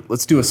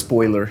let's do a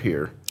spoiler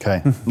here.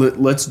 Okay.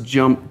 Let's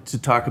jump to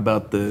talk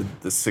about the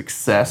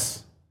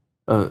success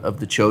of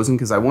The Chosen,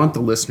 because I want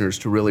the listeners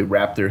to really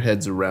wrap their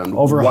heads around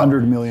Over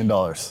 $100 million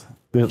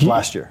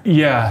last year.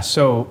 Yeah,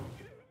 so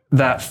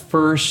that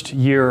first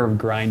year of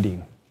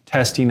grinding,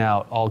 testing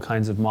out all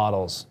kinds of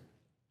models,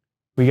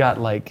 we got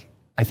like,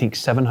 I think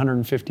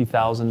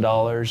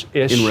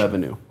 $750,000-ish in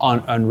revenue.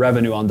 On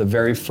revenue on the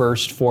very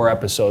first 4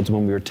 episodes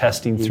when we were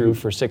testing through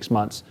for 6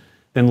 months.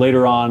 Then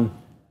later on,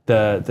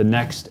 the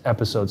next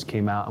episodes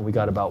came out and we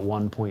got about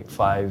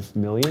 1.5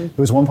 million. It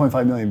was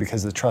 1.5 million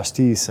because the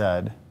trustee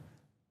said,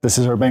 this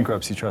is our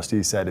bankruptcy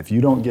trustee said, if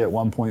you don't get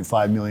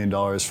 $1.5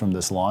 million from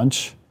this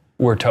launch,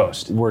 we're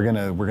toast. We're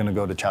gonna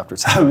go to chapter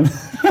 7.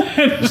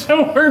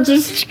 So we're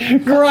just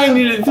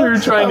grinding it through,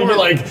 trying to We're get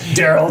like,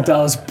 Daryl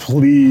does,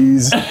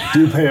 please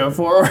do pay it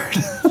forward.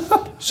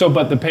 So,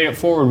 but the pay it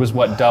forward was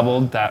what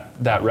doubled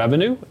that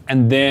revenue,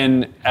 and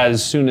then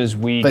as soon as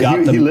we But got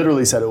he them,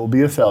 literally said it will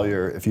be a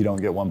failure if you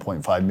don't get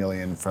 1.5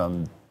 million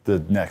from the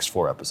next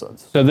 4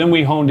 episodes. so then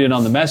we honed in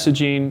on the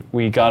messaging.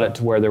 We got it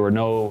to where there were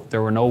no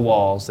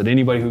walls, that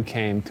anybody who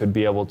came could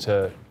be able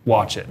to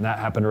watch it, and that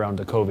happened around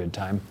the COVID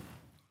time.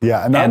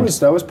 Yeah, and that And-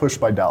 was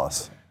pushed by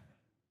Dallas.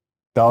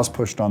 Dallas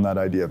pushed on that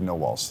idea of no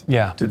walls.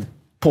 Yeah. To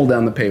pull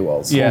down the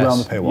paywalls. Yes. down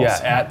the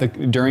paywalls. Yeah,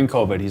 during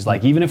COVID, he's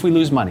like, even if we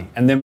lose money,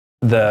 and then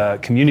the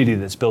community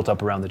that's built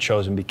up around The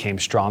Chosen became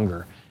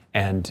stronger,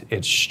 and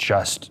it's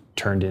just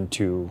turned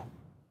into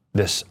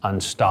this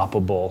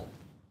unstoppable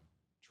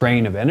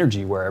train of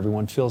energy where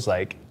everyone feels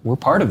like we're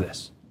part of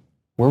this.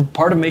 We're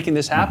part of making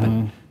this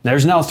happen.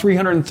 There's now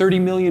 330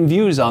 million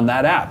views on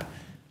that app.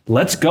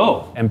 Let's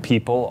go. And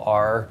people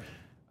are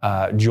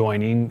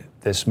joining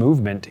this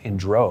movement in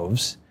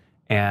droves.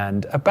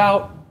 And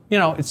about,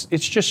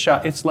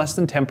 it's less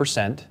than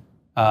 10%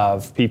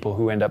 of people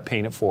who end up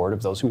paying it forward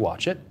of those who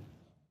watch it.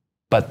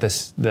 But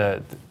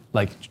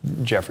like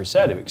Jeffrey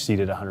said, it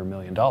exceeded $100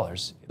 million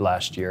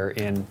last year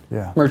in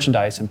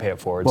merchandise and pay it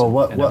forwards.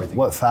 Well, everything.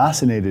 what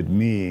fascinated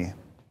me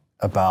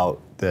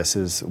about this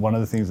is one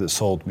of the things that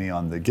sold me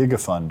on the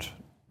GigaFund.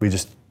 We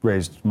just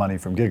raised money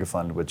from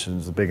GigaFund, which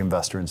is a big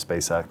investor in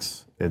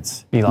SpaceX.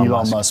 It's Elon Elon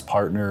Musk. Musk's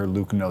partner,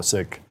 Luke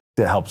Nosek,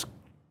 that helps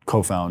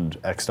co-found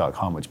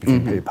X.com, which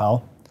became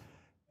PayPal.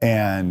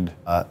 And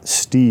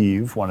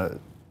Steve, one of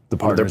the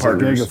partners at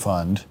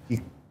GigaFund,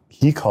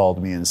 he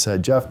called me and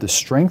said, Jeff, the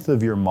strength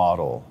of your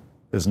model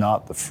is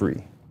not the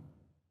free.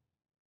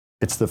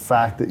 It's the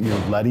fact that you're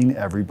letting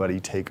everybody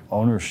take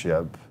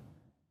ownership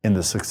in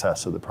the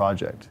success of the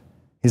project.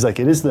 He's like,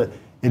 it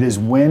is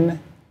when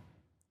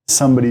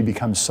somebody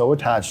becomes so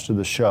attached to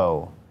the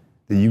show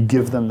that you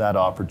give them that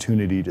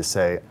opportunity to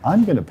say,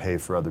 I'm going to pay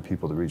for other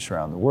people to reach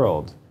around the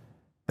world.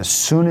 As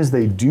soon as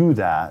they do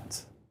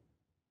that,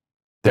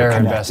 They're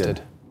connected.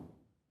 invested.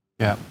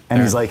 Yeah.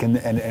 And he's like,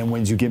 and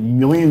when you get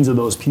millions of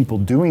those people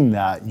doing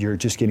that, you're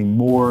just getting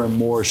more and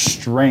more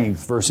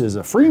strength versus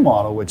a free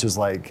model, which is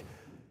like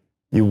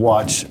you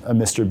watch a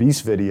Mr.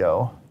 Beast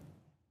video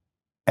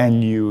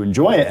and you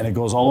enjoy it and it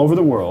goes all over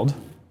the world,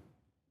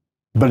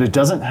 but it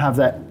doesn't have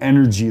that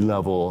energy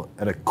level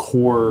at a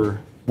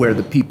core. Where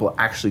the people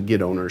actually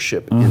get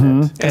ownership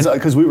in it.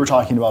 Because we were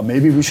talking about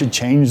maybe we should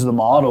change the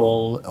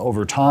model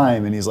over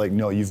time. And he's like,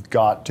 no, you've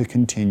got to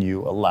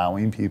continue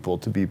allowing people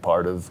to be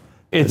part of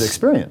the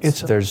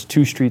experience. There's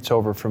 2 streets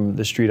over from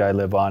the street I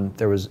live on.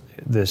 There was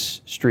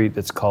this street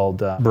that's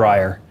called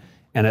Briar,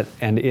 and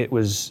it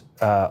was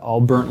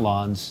all burnt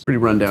lawns. Pretty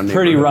rundown neighborhood.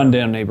 Pretty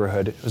rundown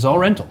neighborhood. It was all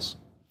rentals.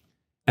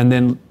 And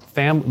then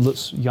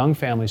young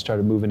families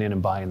started moving in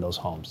and buying those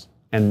homes.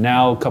 And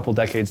now, a couple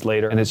decades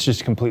later, and it's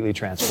just completely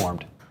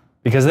transformed.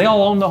 Because they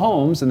all own the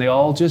homes, and they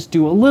all just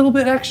do a little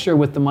bit extra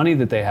with the money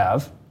that they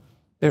have.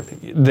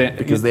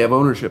 Because they have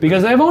ownership.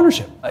 Because they have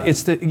ownership.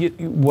 It's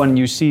when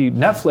you see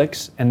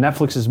Netflix and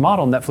Netflix's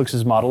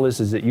model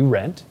is that you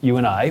rent. You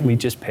and I, we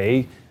just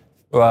pay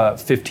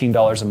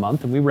 $15 a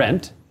month, and we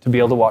rent to be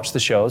able to watch the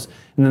shows.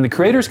 And then the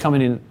creators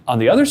coming in on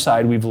the other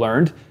side, we've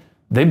learned,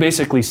 they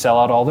basically sell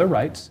out all their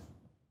rights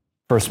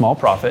for a small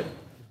profit.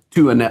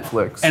 To a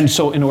Netflix. And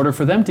so in order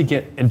for them to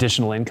get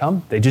additional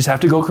income, they just have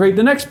to go create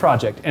the next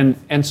project.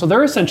 And so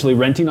they're essentially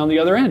renting on the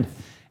other end.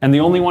 And the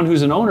only one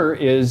who's an owner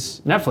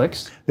is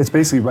Netflix. It's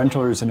basically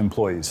renters and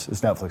employees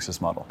is Netflix's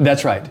model.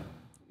 That's right.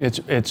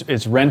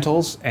 It's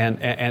rentals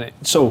and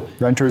so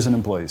Renters and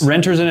employees.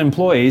 renters and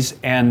employees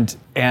and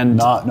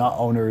Not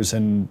owners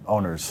and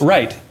owners.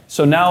 right.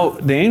 So now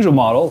the angel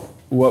model,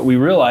 what we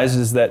realize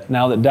is that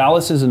now that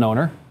Dallas is an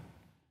owner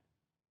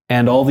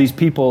and all these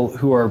people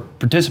who are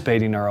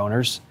participating are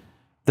owners,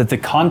 that the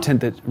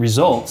content that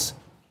results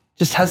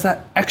just has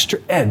that extra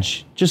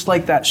edge, just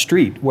like that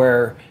street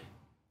where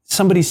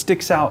somebody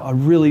sticks out a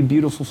really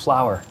beautiful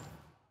flower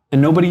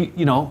and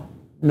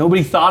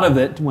nobody thought of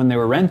it when they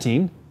were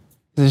renting.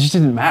 It just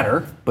didn't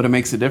matter. But it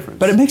makes a difference.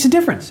 But it makes a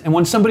difference. And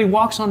when somebody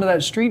walks onto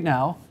that street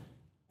now,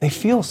 they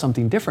feel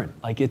something different.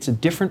 Like it's a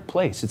different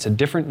place. It's a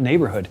different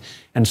neighborhood.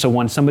 And so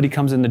when somebody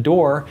comes in the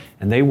door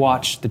and they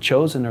watch The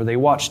Chosen or they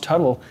watch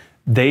Tuttle,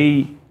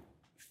 they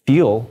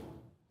feel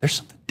there's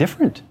something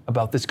different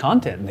about this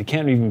content. And they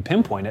can't even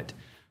pinpoint it.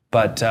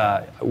 But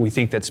we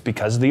think that's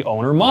because of the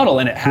owner model.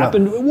 And it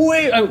happened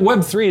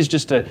Web3 is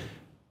just a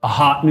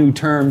hot new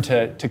term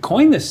to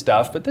coin this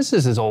stuff. But this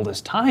is as old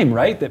as time,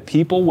 right? That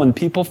when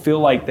people feel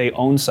like they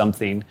own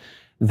something,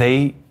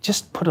 they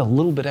just put a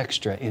little bit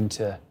extra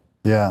into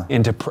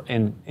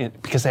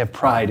because they have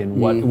pride in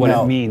what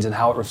it means and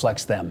how it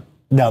reflects them.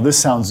 Now, this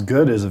sounds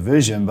good as a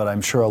vision, but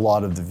I'm sure a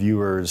lot of the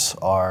viewers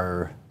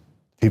are,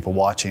 people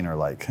watching are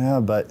like, yeah,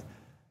 but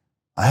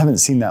I haven't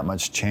seen that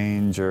much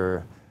change,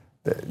 or,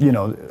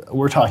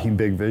 we're talking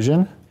big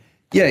vision.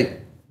 Yeah,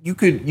 you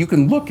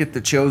can look at The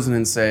Chosen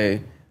and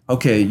say,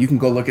 okay, you can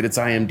go look at its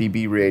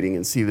IMDb rating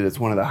and see that it's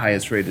one of the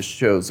highest rated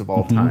shows of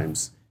all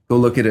times. go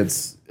look at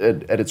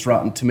its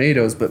Rotten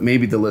Tomatoes, but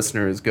maybe the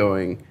listener is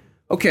going,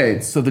 okay,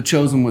 so The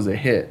Chosen was a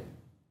hit,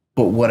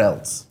 but what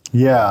else?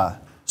 Yeah.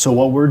 So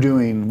what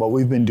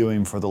we've been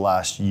doing for the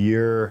last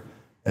year,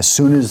 as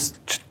soon as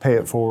Pay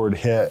It Forward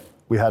hit,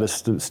 we had a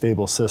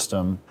stable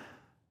system,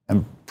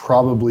 and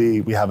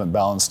probably we haven't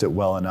balanced it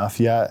well enough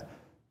yet.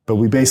 But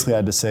we basically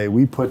had to say,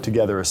 we put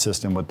together a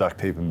system with duct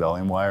tape and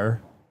baling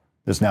wire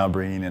that's now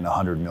bringing in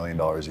 $100 million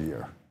a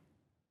year.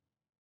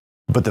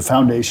 But the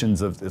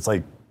foundations of, it's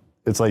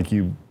like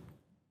you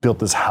built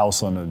this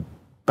house on a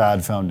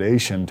bad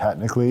foundation,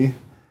 technically.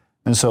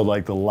 And so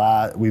like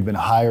we've been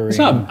hiring. It's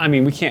not, I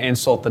mean, we can't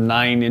insult the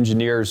 9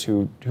 engineers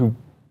who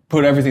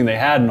put everything they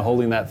had in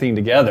holding that thing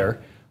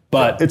together,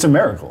 but it's a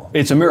miracle.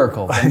 It's a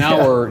miracle. And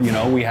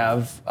now we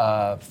have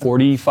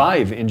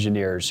 45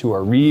 engineers who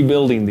are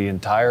rebuilding the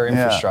entire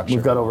infrastructure.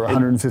 We've got over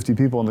 150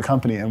 people in the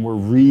company, and we're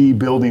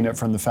rebuilding it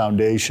from the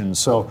foundation.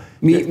 So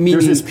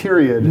there's this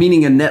period.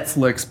 Meaning a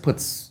Netflix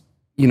puts,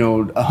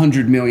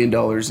 $100 million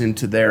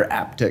into their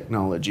app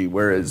technology,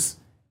 whereas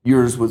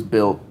yours was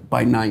built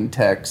by 9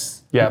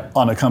 techs. Yeah.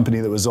 On a company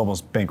that was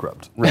almost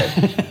bankrupt. Right.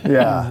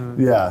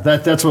 Yeah.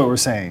 That's what we're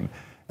saying.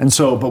 And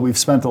so, but we've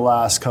spent the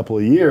last couple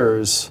of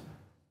years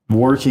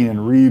working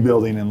and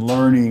rebuilding and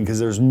learning, because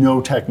there's no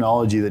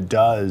technology that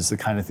does the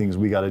kind of things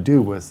we got to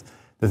do with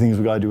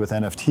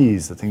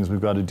NFTs, the things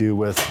we've got to do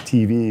with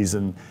TVs,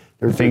 and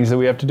the things that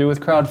we have to do with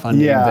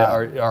crowdfunding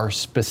that are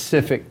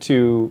specific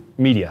to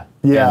media.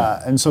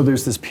 Yeah, and so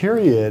there's this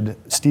period,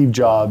 Steve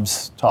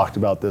Jobs talked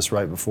about this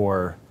right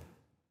before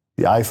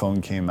the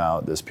iPhone came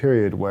out, this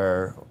period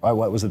where,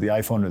 what was it, the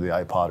iPhone or the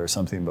iPod or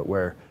something, but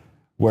where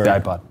the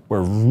iPod,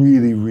 where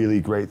really, really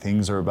great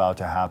things are about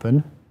to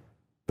happen,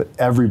 but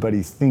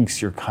everybody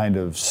thinks you're kind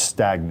of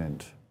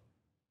stagnant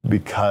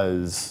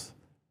because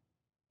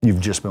you've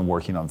just been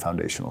working on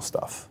foundational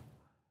stuff.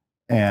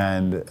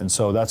 And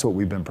so that's what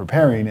we've been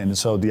preparing. And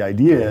so the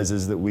idea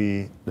is that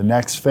the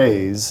next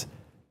phase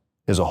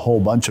is a whole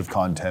bunch of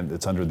content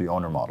that's under the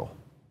owner model.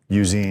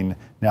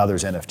 Now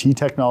there's NFT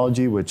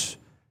technology, which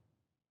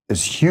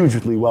is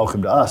hugely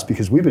welcome to us,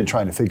 because we've been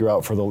trying to figure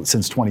out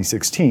since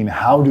 2016,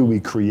 how do we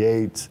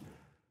create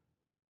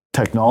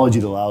technology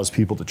that allows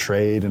people to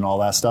trade and all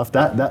that stuff.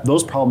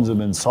 Those problems have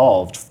been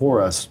solved for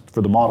us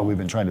for the model we've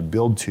been trying to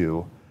build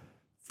to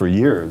for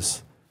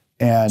years.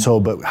 And so,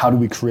 but how do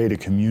we create a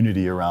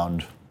community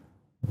around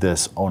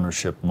this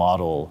ownership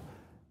model?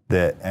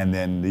 And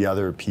then the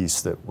other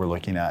piece that we're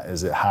looking at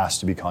is it has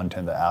to be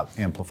content that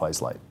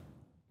amplifies light.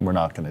 We're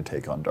not going to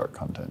take on dark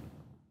content.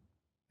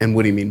 And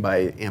what do you mean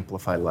by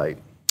amplify light?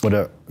 Go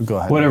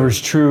ahead.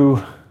 Whatever's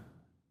true,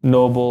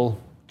 noble,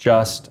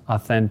 just,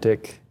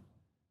 authentic,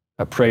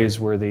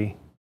 praiseworthy.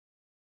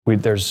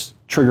 There's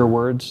trigger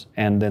words,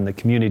 and then the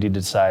community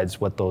decides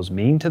what those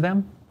mean to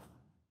them.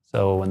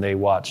 So when they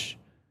watch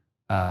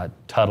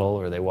Tuttle,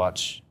 or they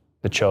watch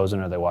The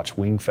Chosen, or they watch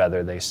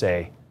Wingfeather, they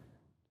say,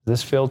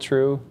 does this feel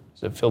true?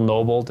 Does it feel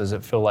noble? Does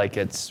it feel like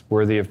it's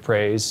worthy of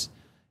praise?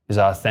 Is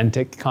it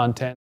authentic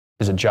content?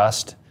 Is it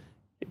just?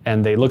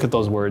 And they look at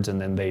those words,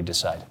 and then they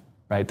decide,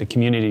 right? The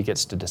community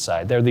gets to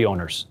decide. They're the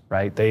owners,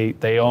 right?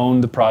 They own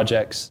the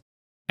projects,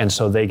 and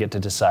so they get to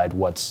decide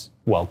what's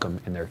welcome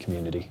in their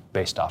community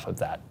based off of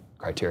that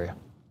criteria.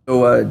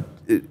 So,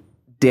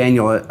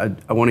 Daniel,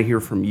 I want to hear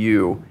from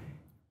you.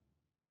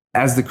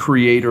 As the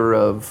creator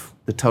of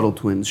the Tuttle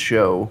Twins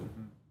show,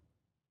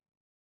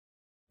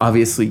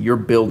 obviously you're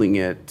building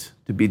it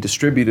to be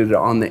distributed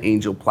on the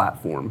Angel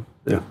platform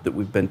that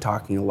we've been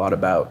talking a lot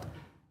about.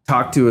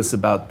 Talk to us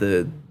about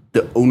the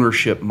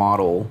ownership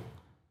model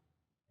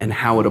and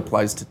how it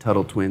applies to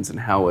Tuttle Twins and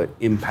how it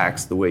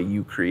impacts the way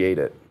you create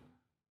it.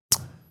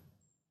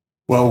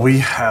 Well, we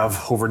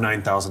have over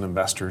 9,000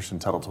 investors in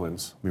Tuttle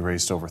Twins. We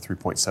raised over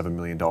 $3.7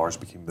 million,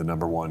 became the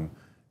 #1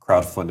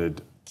 crowdfunded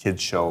kids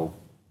show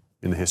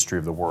in the history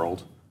of the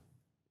world,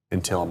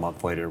 until a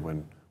month later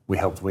when we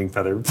helped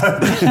Wingfeather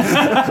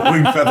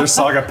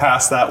Saga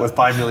pass that with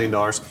 $5 million.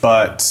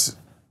 But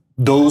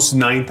those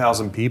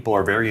 9,000 people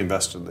are very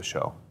invested in the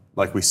show.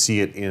 Like, we see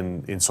it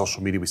in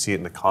social media, we see it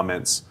in the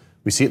comments,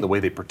 we see it in the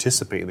way they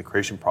participate in the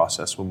creation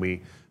process. When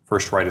we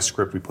first write a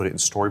script, we put it in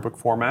storybook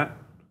format,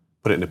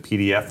 put it in a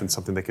PDF and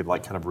something they could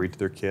kind of read to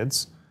their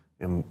kids.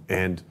 And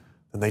then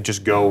they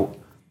just go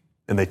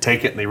and they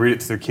take it and they read it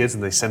to their kids,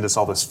 and they send us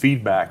all this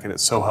feedback. And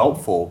it's so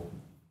helpful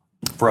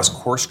for us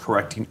course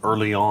correcting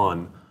early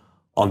on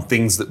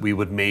things that we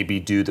would maybe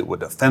do that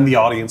would offend the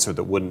audience, or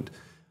that wouldn't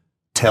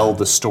tell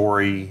the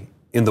story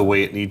in the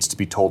way it needs to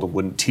be told, and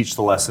wouldn't teach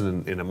the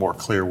lesson in a more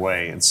clear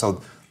way. And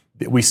so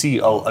we see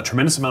a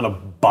tremendous amount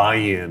of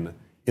buy-in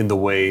in the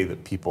way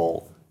that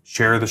people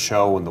share the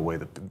show and the way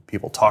that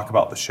people talk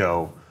about the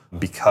show,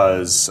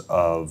 because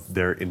of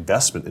their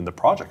investment in the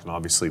project. And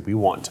obviously we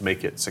want to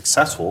make it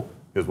successful,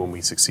 because when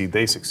we succeed,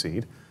 they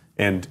succeed.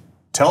 And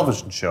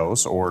television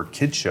shows or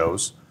kid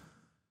shows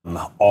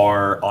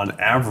are on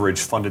average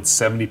funded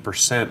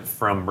 70%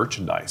 from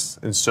merchandise.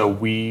 And so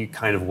we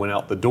kind of went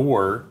out the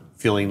door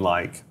feeling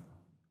like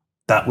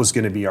that was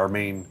going to be our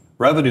main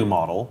revenue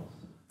model.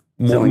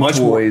 Selling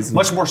toys.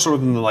 much more so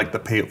than the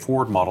pay it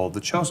forward model of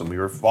The Chosen.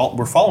 We're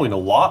following a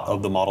lot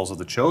of the models of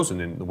The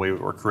Chosen in the way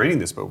we're creating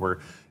this, but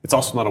it's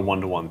also not a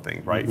one-to-one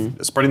thing, right?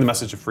 Mm-hmm. Spreading the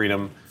message of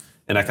freedom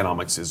in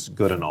economics is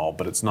good and all,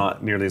 but it's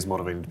not nearly as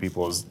motivating to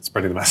people as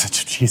spreading the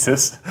message of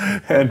Jesus,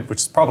 which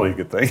is probably a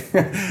good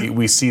thing.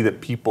 We see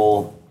that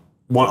people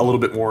want a little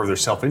bit more of their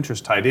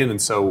self-interest tied in,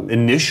 and so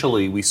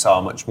initially we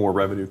saw much more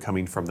revenue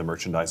coming from the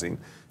merchandising,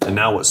 and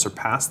now what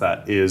surpassed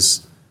that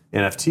is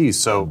NFTs.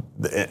 So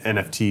the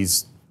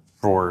NFTs,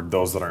 for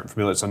those that aren't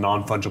familiar, it's a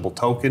non-fungible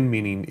token,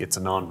 meaning it's a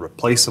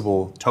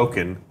non-replaceable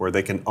token where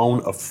they can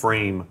own a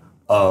frame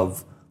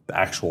of the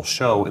actual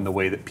show in the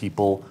way that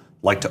people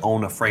like to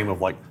own a frame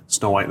of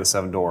Snow White and the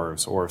Seven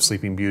Dwarfs or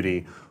Sleeping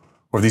Beauty,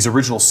 or these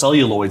original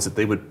celluloids that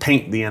they would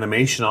paint the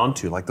animation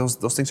onto.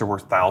 Those things are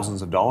worth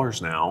thousands of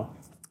dollars now.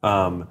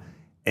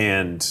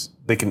 And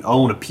they can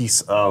own a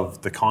piece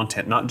of the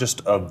content, not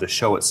just of the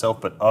show itself,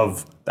 but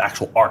of the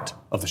actual art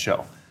of the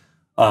show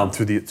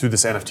through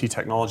this NFT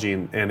technology.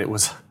 And it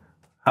was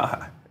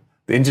the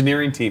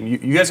engineering team.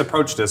 You guys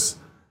approached us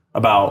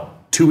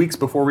about 2 weeks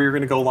before we were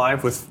going to go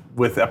live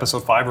with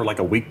episode 5, or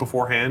a week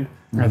beforehand.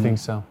 I think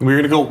so. We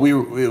were going to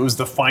go. It was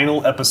the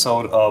final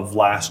episode of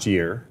last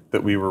year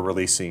that we were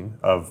releasing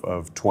of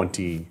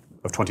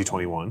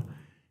 2021,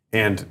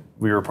 and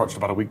we were approached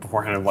about a week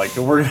beforehand. I'm like,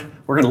 we're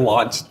going to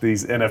launch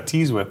these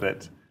NFTs with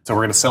it, so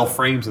we're going to sell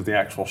frames of the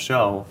actual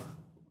show.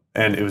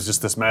 And it was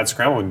just this mad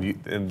scramble. We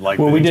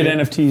did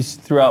NFTs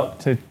throughout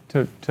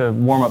to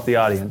warm up the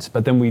audience,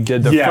 but then we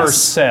did the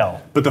first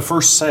sale. But the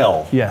first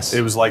sale, yes,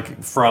 it was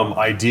from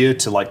idea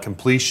to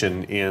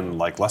completion in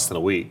less than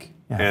a week.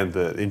 Yeah. And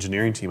the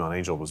engineering team on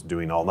Angel was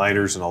doing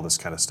all-nighters and all this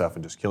kind of stuff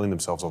and just killing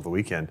themselves over the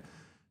weekend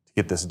to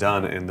get this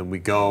done. And then we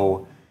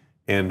go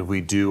and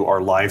we do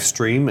our live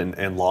stream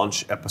and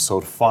launch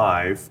episode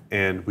 5,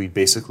 and we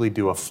basically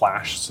do a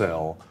flash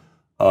sale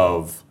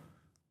of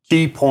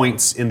key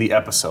points in the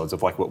episodes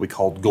of what we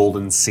called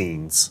golden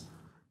scenes.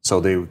 So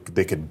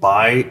they could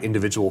buy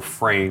individual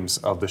frames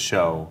of the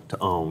show to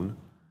own,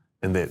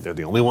 and they're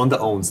the only one that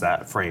owns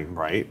that frame,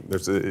 right?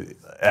 There's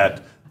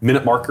at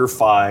minute marker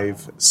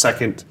 5,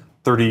 second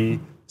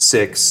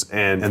 36,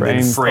 and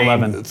then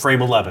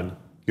frame 11.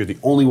 You're the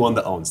only one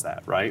that owns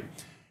that, right?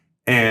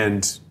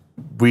 And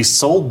we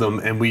sold them,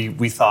 and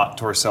we thought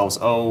to ourselves,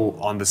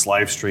 on this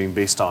live stream,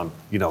 based on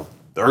the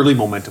early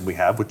momentum we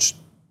have, which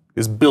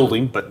is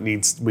building, but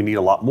we need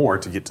a lot more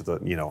to get to the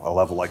a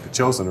level like The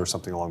Chosen or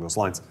something along those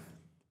lines.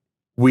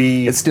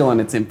 It's still in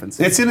its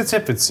infancy. It's in its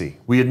infancy.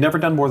 We had never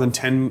done more than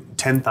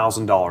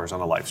 $10,000 on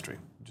a live stream.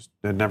 Just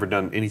had never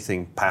done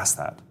anything past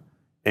that,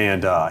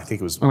 and I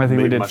think it was. I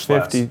think we did much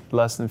 50,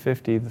 less than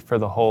 50 for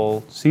the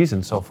whole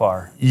season so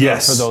far.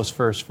 Yes, for those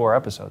first 4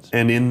 episodes.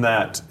 And in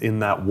that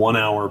 1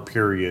 hour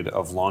period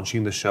of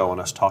launching the show and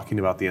us talking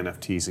about the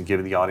NFTs and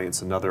giving the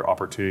audience another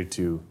opportunity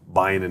to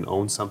buy in and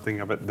own something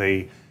of it,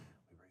 they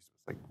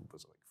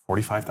was it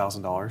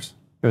 $45,000?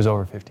 It was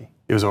over 50.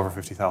 It was over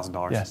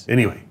 $50,000. Yes.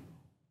 Anyway,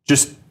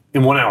 just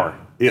in 1 hour,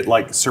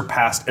 it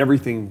surpassed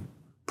everything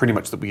pretty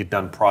much that we had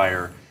done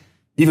prior,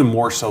 even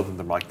more so than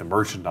the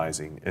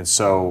merchandising. And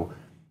so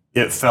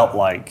it felt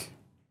like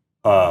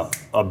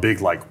a big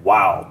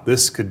wow,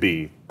 this could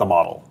be the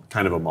model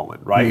kind of a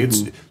moment, right?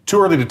 Mm-hmm. It's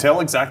too early to tell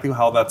exactly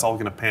how that's all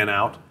going to pan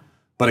out,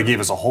 but it gave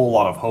us a whole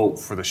lot of hope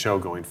for the show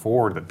going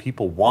forward, that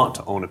people want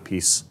to own a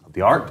piece of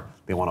the art,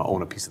 they want to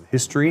own a piece of the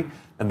history,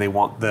 and they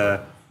want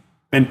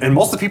and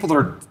most of the people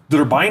that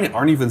are buying it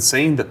aren't even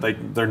saying that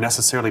they're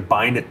necessarily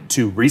buying it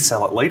to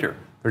resell it later.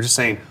 They're just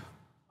saying,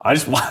 I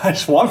just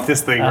want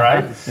this thing,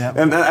 right? Yep.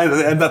 And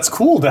that's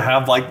cool to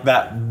have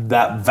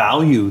that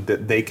value,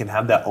 that they can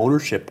have that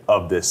ownership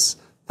of this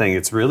thing.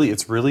 It's really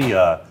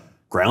a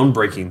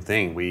groundbreaking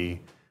thing.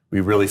 We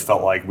really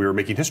felt like we were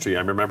making history.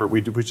 I remember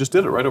we just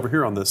did it right over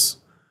here on this.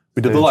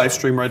 We did the live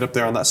stream right up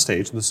there on that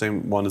stage, the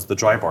same one as the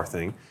dry bar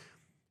thing.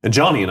 And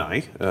Johnny and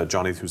I,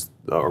 Johnny, who's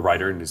a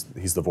writer, and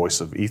he's the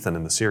voice of Ethan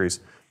in the series,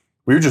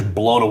 we were just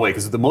blown away,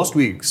 because the most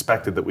we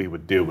expected that we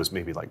would do was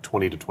maybe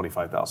 $20,000 to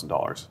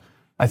 $25,000.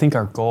 I think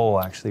our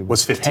goal actually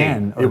was 15.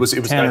 10 or, it was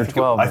 10 or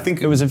 12. I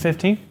think it was at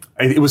 15?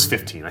 It was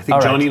 15. I think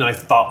right. Johnny and I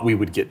thought we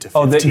would get to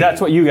 15. Oh,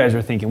 that's what you guys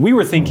were thinking. We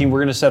were thinking we're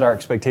going to set our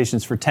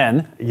expectations for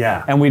 10.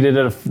 Yeah. And we did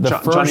it. The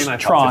Johnny first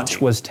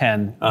tranche was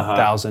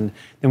 10,000.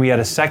 Then we had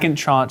a second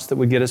tranche that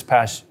would get us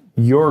past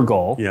your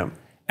goal. Yeah.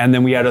 And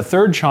then we had a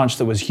third tranche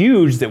that was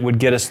huge that would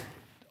get us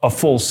a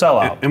full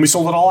sellout. And we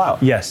sold it all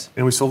out. Yes.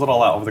 And we sold it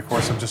all out over the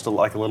course of just a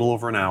little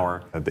over an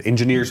hour. The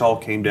engineers all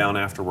came down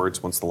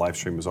afterwards once the live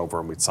stream was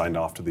over, and we'd signed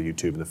off to the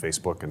YouTube and the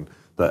Facebook and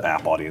the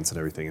app audience and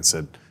everything, and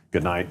said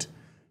good night.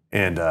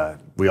 And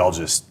we all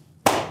just,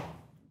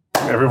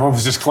 everyone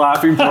was just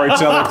clapping for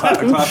each other,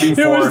 clapping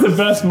for. It was the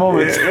best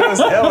moment. It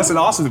was an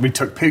awesome. We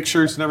took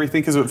pictures and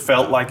everything, because it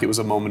felt like it was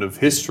a moment of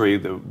history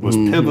that was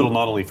pivotal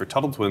not only for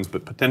Tuttle Twins,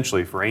 but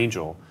potentially for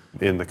Angel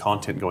in the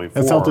content going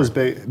forward. It felt as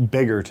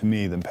bigger to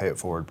me than Pay It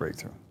Forward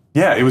Breakthrough.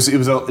 Yeah, it was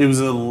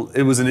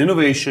an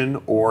innovation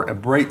or a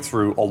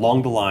breakthrough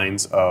along the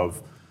lines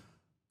of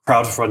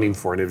crowdfunding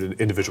for an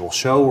individual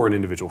show or an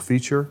individual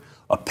feature,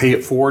 a pay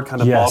it forward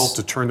kind of Yes. model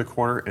to turn the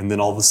corner, and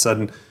then all of a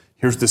sudden,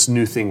 here's this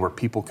new thing where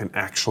people can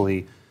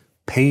actually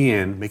pay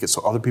in, make it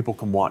so other people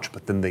can watch,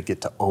 but then they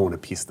get to own a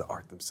piece of the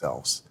art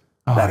themselves.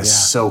 That is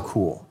so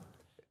cool.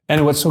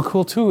 And what's so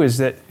cool too is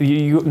that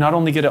you not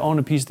only get to own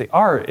a piece of the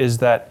art, is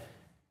that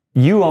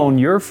you own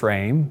your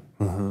frame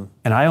and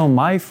I own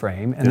my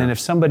frame. And then if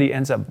somebody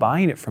ends up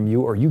buying it from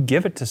you or you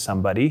give it to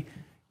somebody,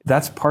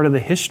 that's part of the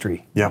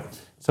history. Yeah.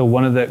 So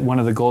one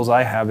of the goals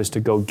I have is to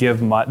go give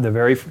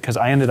because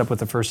I ended up with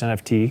the first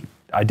NFT.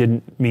 I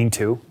didn't mean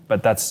to,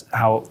 but that's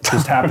how it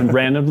just happened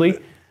randomly.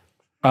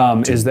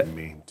 Is that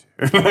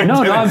No,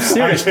 I'm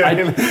serious.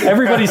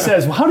 Everybody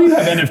says, well, how do you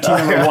have NFT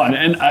number one?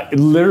 And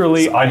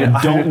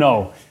I don't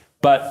know.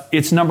 But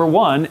it's number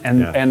one,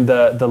 and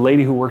the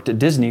lady who worked at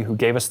Disney who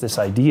gave us this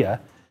idea,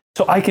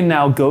 so I can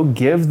now go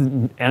give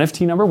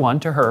NFT number one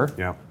to her.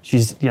 Yeah.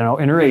 She's in her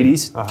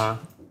 80s,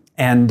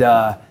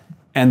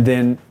 and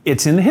then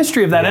it's in the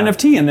history of that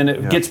NFT, and then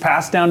it gets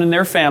passed down in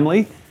their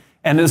family,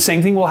 and the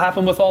same thing will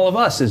happen with all of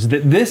us. Is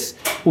that this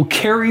will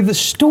carry the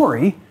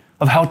story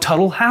of how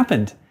Tuttle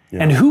happened.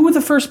 And who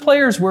the first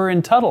players were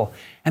in Tuttle.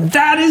 And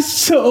that is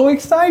so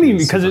exciting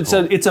because it's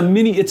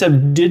a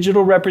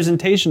digital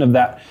representation of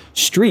that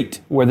street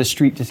where the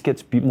street just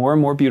gets more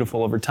and more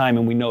beautiful over time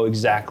and we know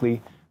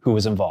exactly who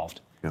was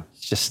involved. Yeah.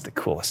 It's just the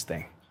coolest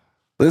thing.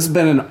 This has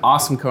been an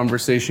awesome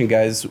conversation,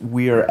 guys.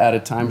 We are out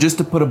of time. Just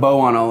to put a bow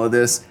on all of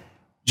this,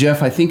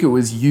 Jeff, I think it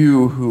was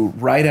you who,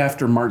 right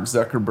after Mark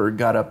Zuckerberg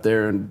got up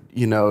there and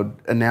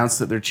announced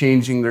that they're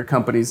changing their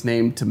company's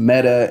name to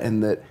Meta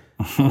and that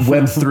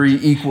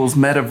Web3 equals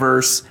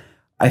metaverse.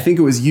 I think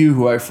it was you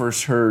who I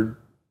first heard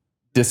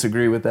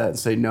disagree with that and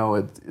say,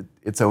 no,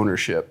 it's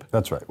ownership.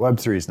 That's right.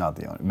 Web3 is not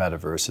the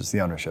metaverse, it's the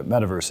ownership.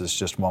 Metaverse is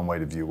just one way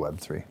to view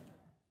Web3.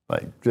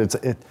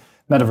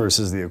 Metaverse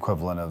is the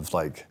equivalent of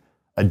like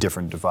a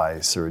different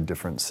device or a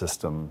different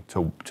system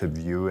to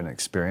view and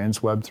experience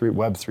Web3.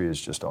 Web3 is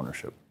just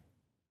ownership.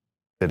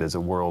 It is a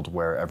world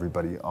where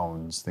everybody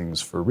owns things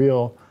for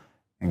real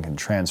and can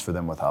transfer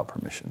them without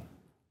permission.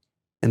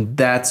 And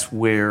that's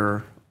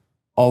where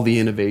all the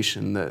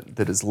innovation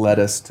that has led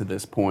us to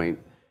this point,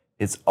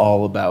 it's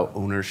all about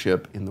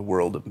ownership in the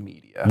world of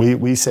media.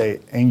 We say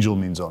angel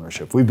means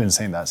ownership. We've been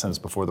saying that since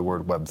before the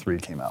word Web3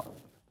 came out.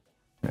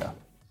 Yeah.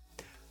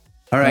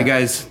 All right,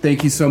 guys,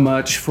 thank you so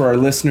much. For our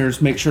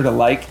listeners, make sure to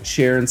like,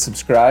 share, and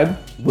subscribe.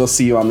 We'll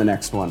see you on the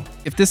next one.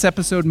 If this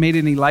episode made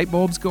any light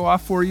bulbs go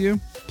off for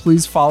you,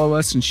 please follow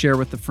us and share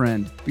with a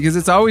friend, because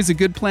it's always a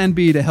good plan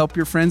B to help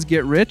your friends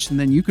get rich, and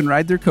then you can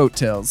ride their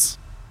coattails.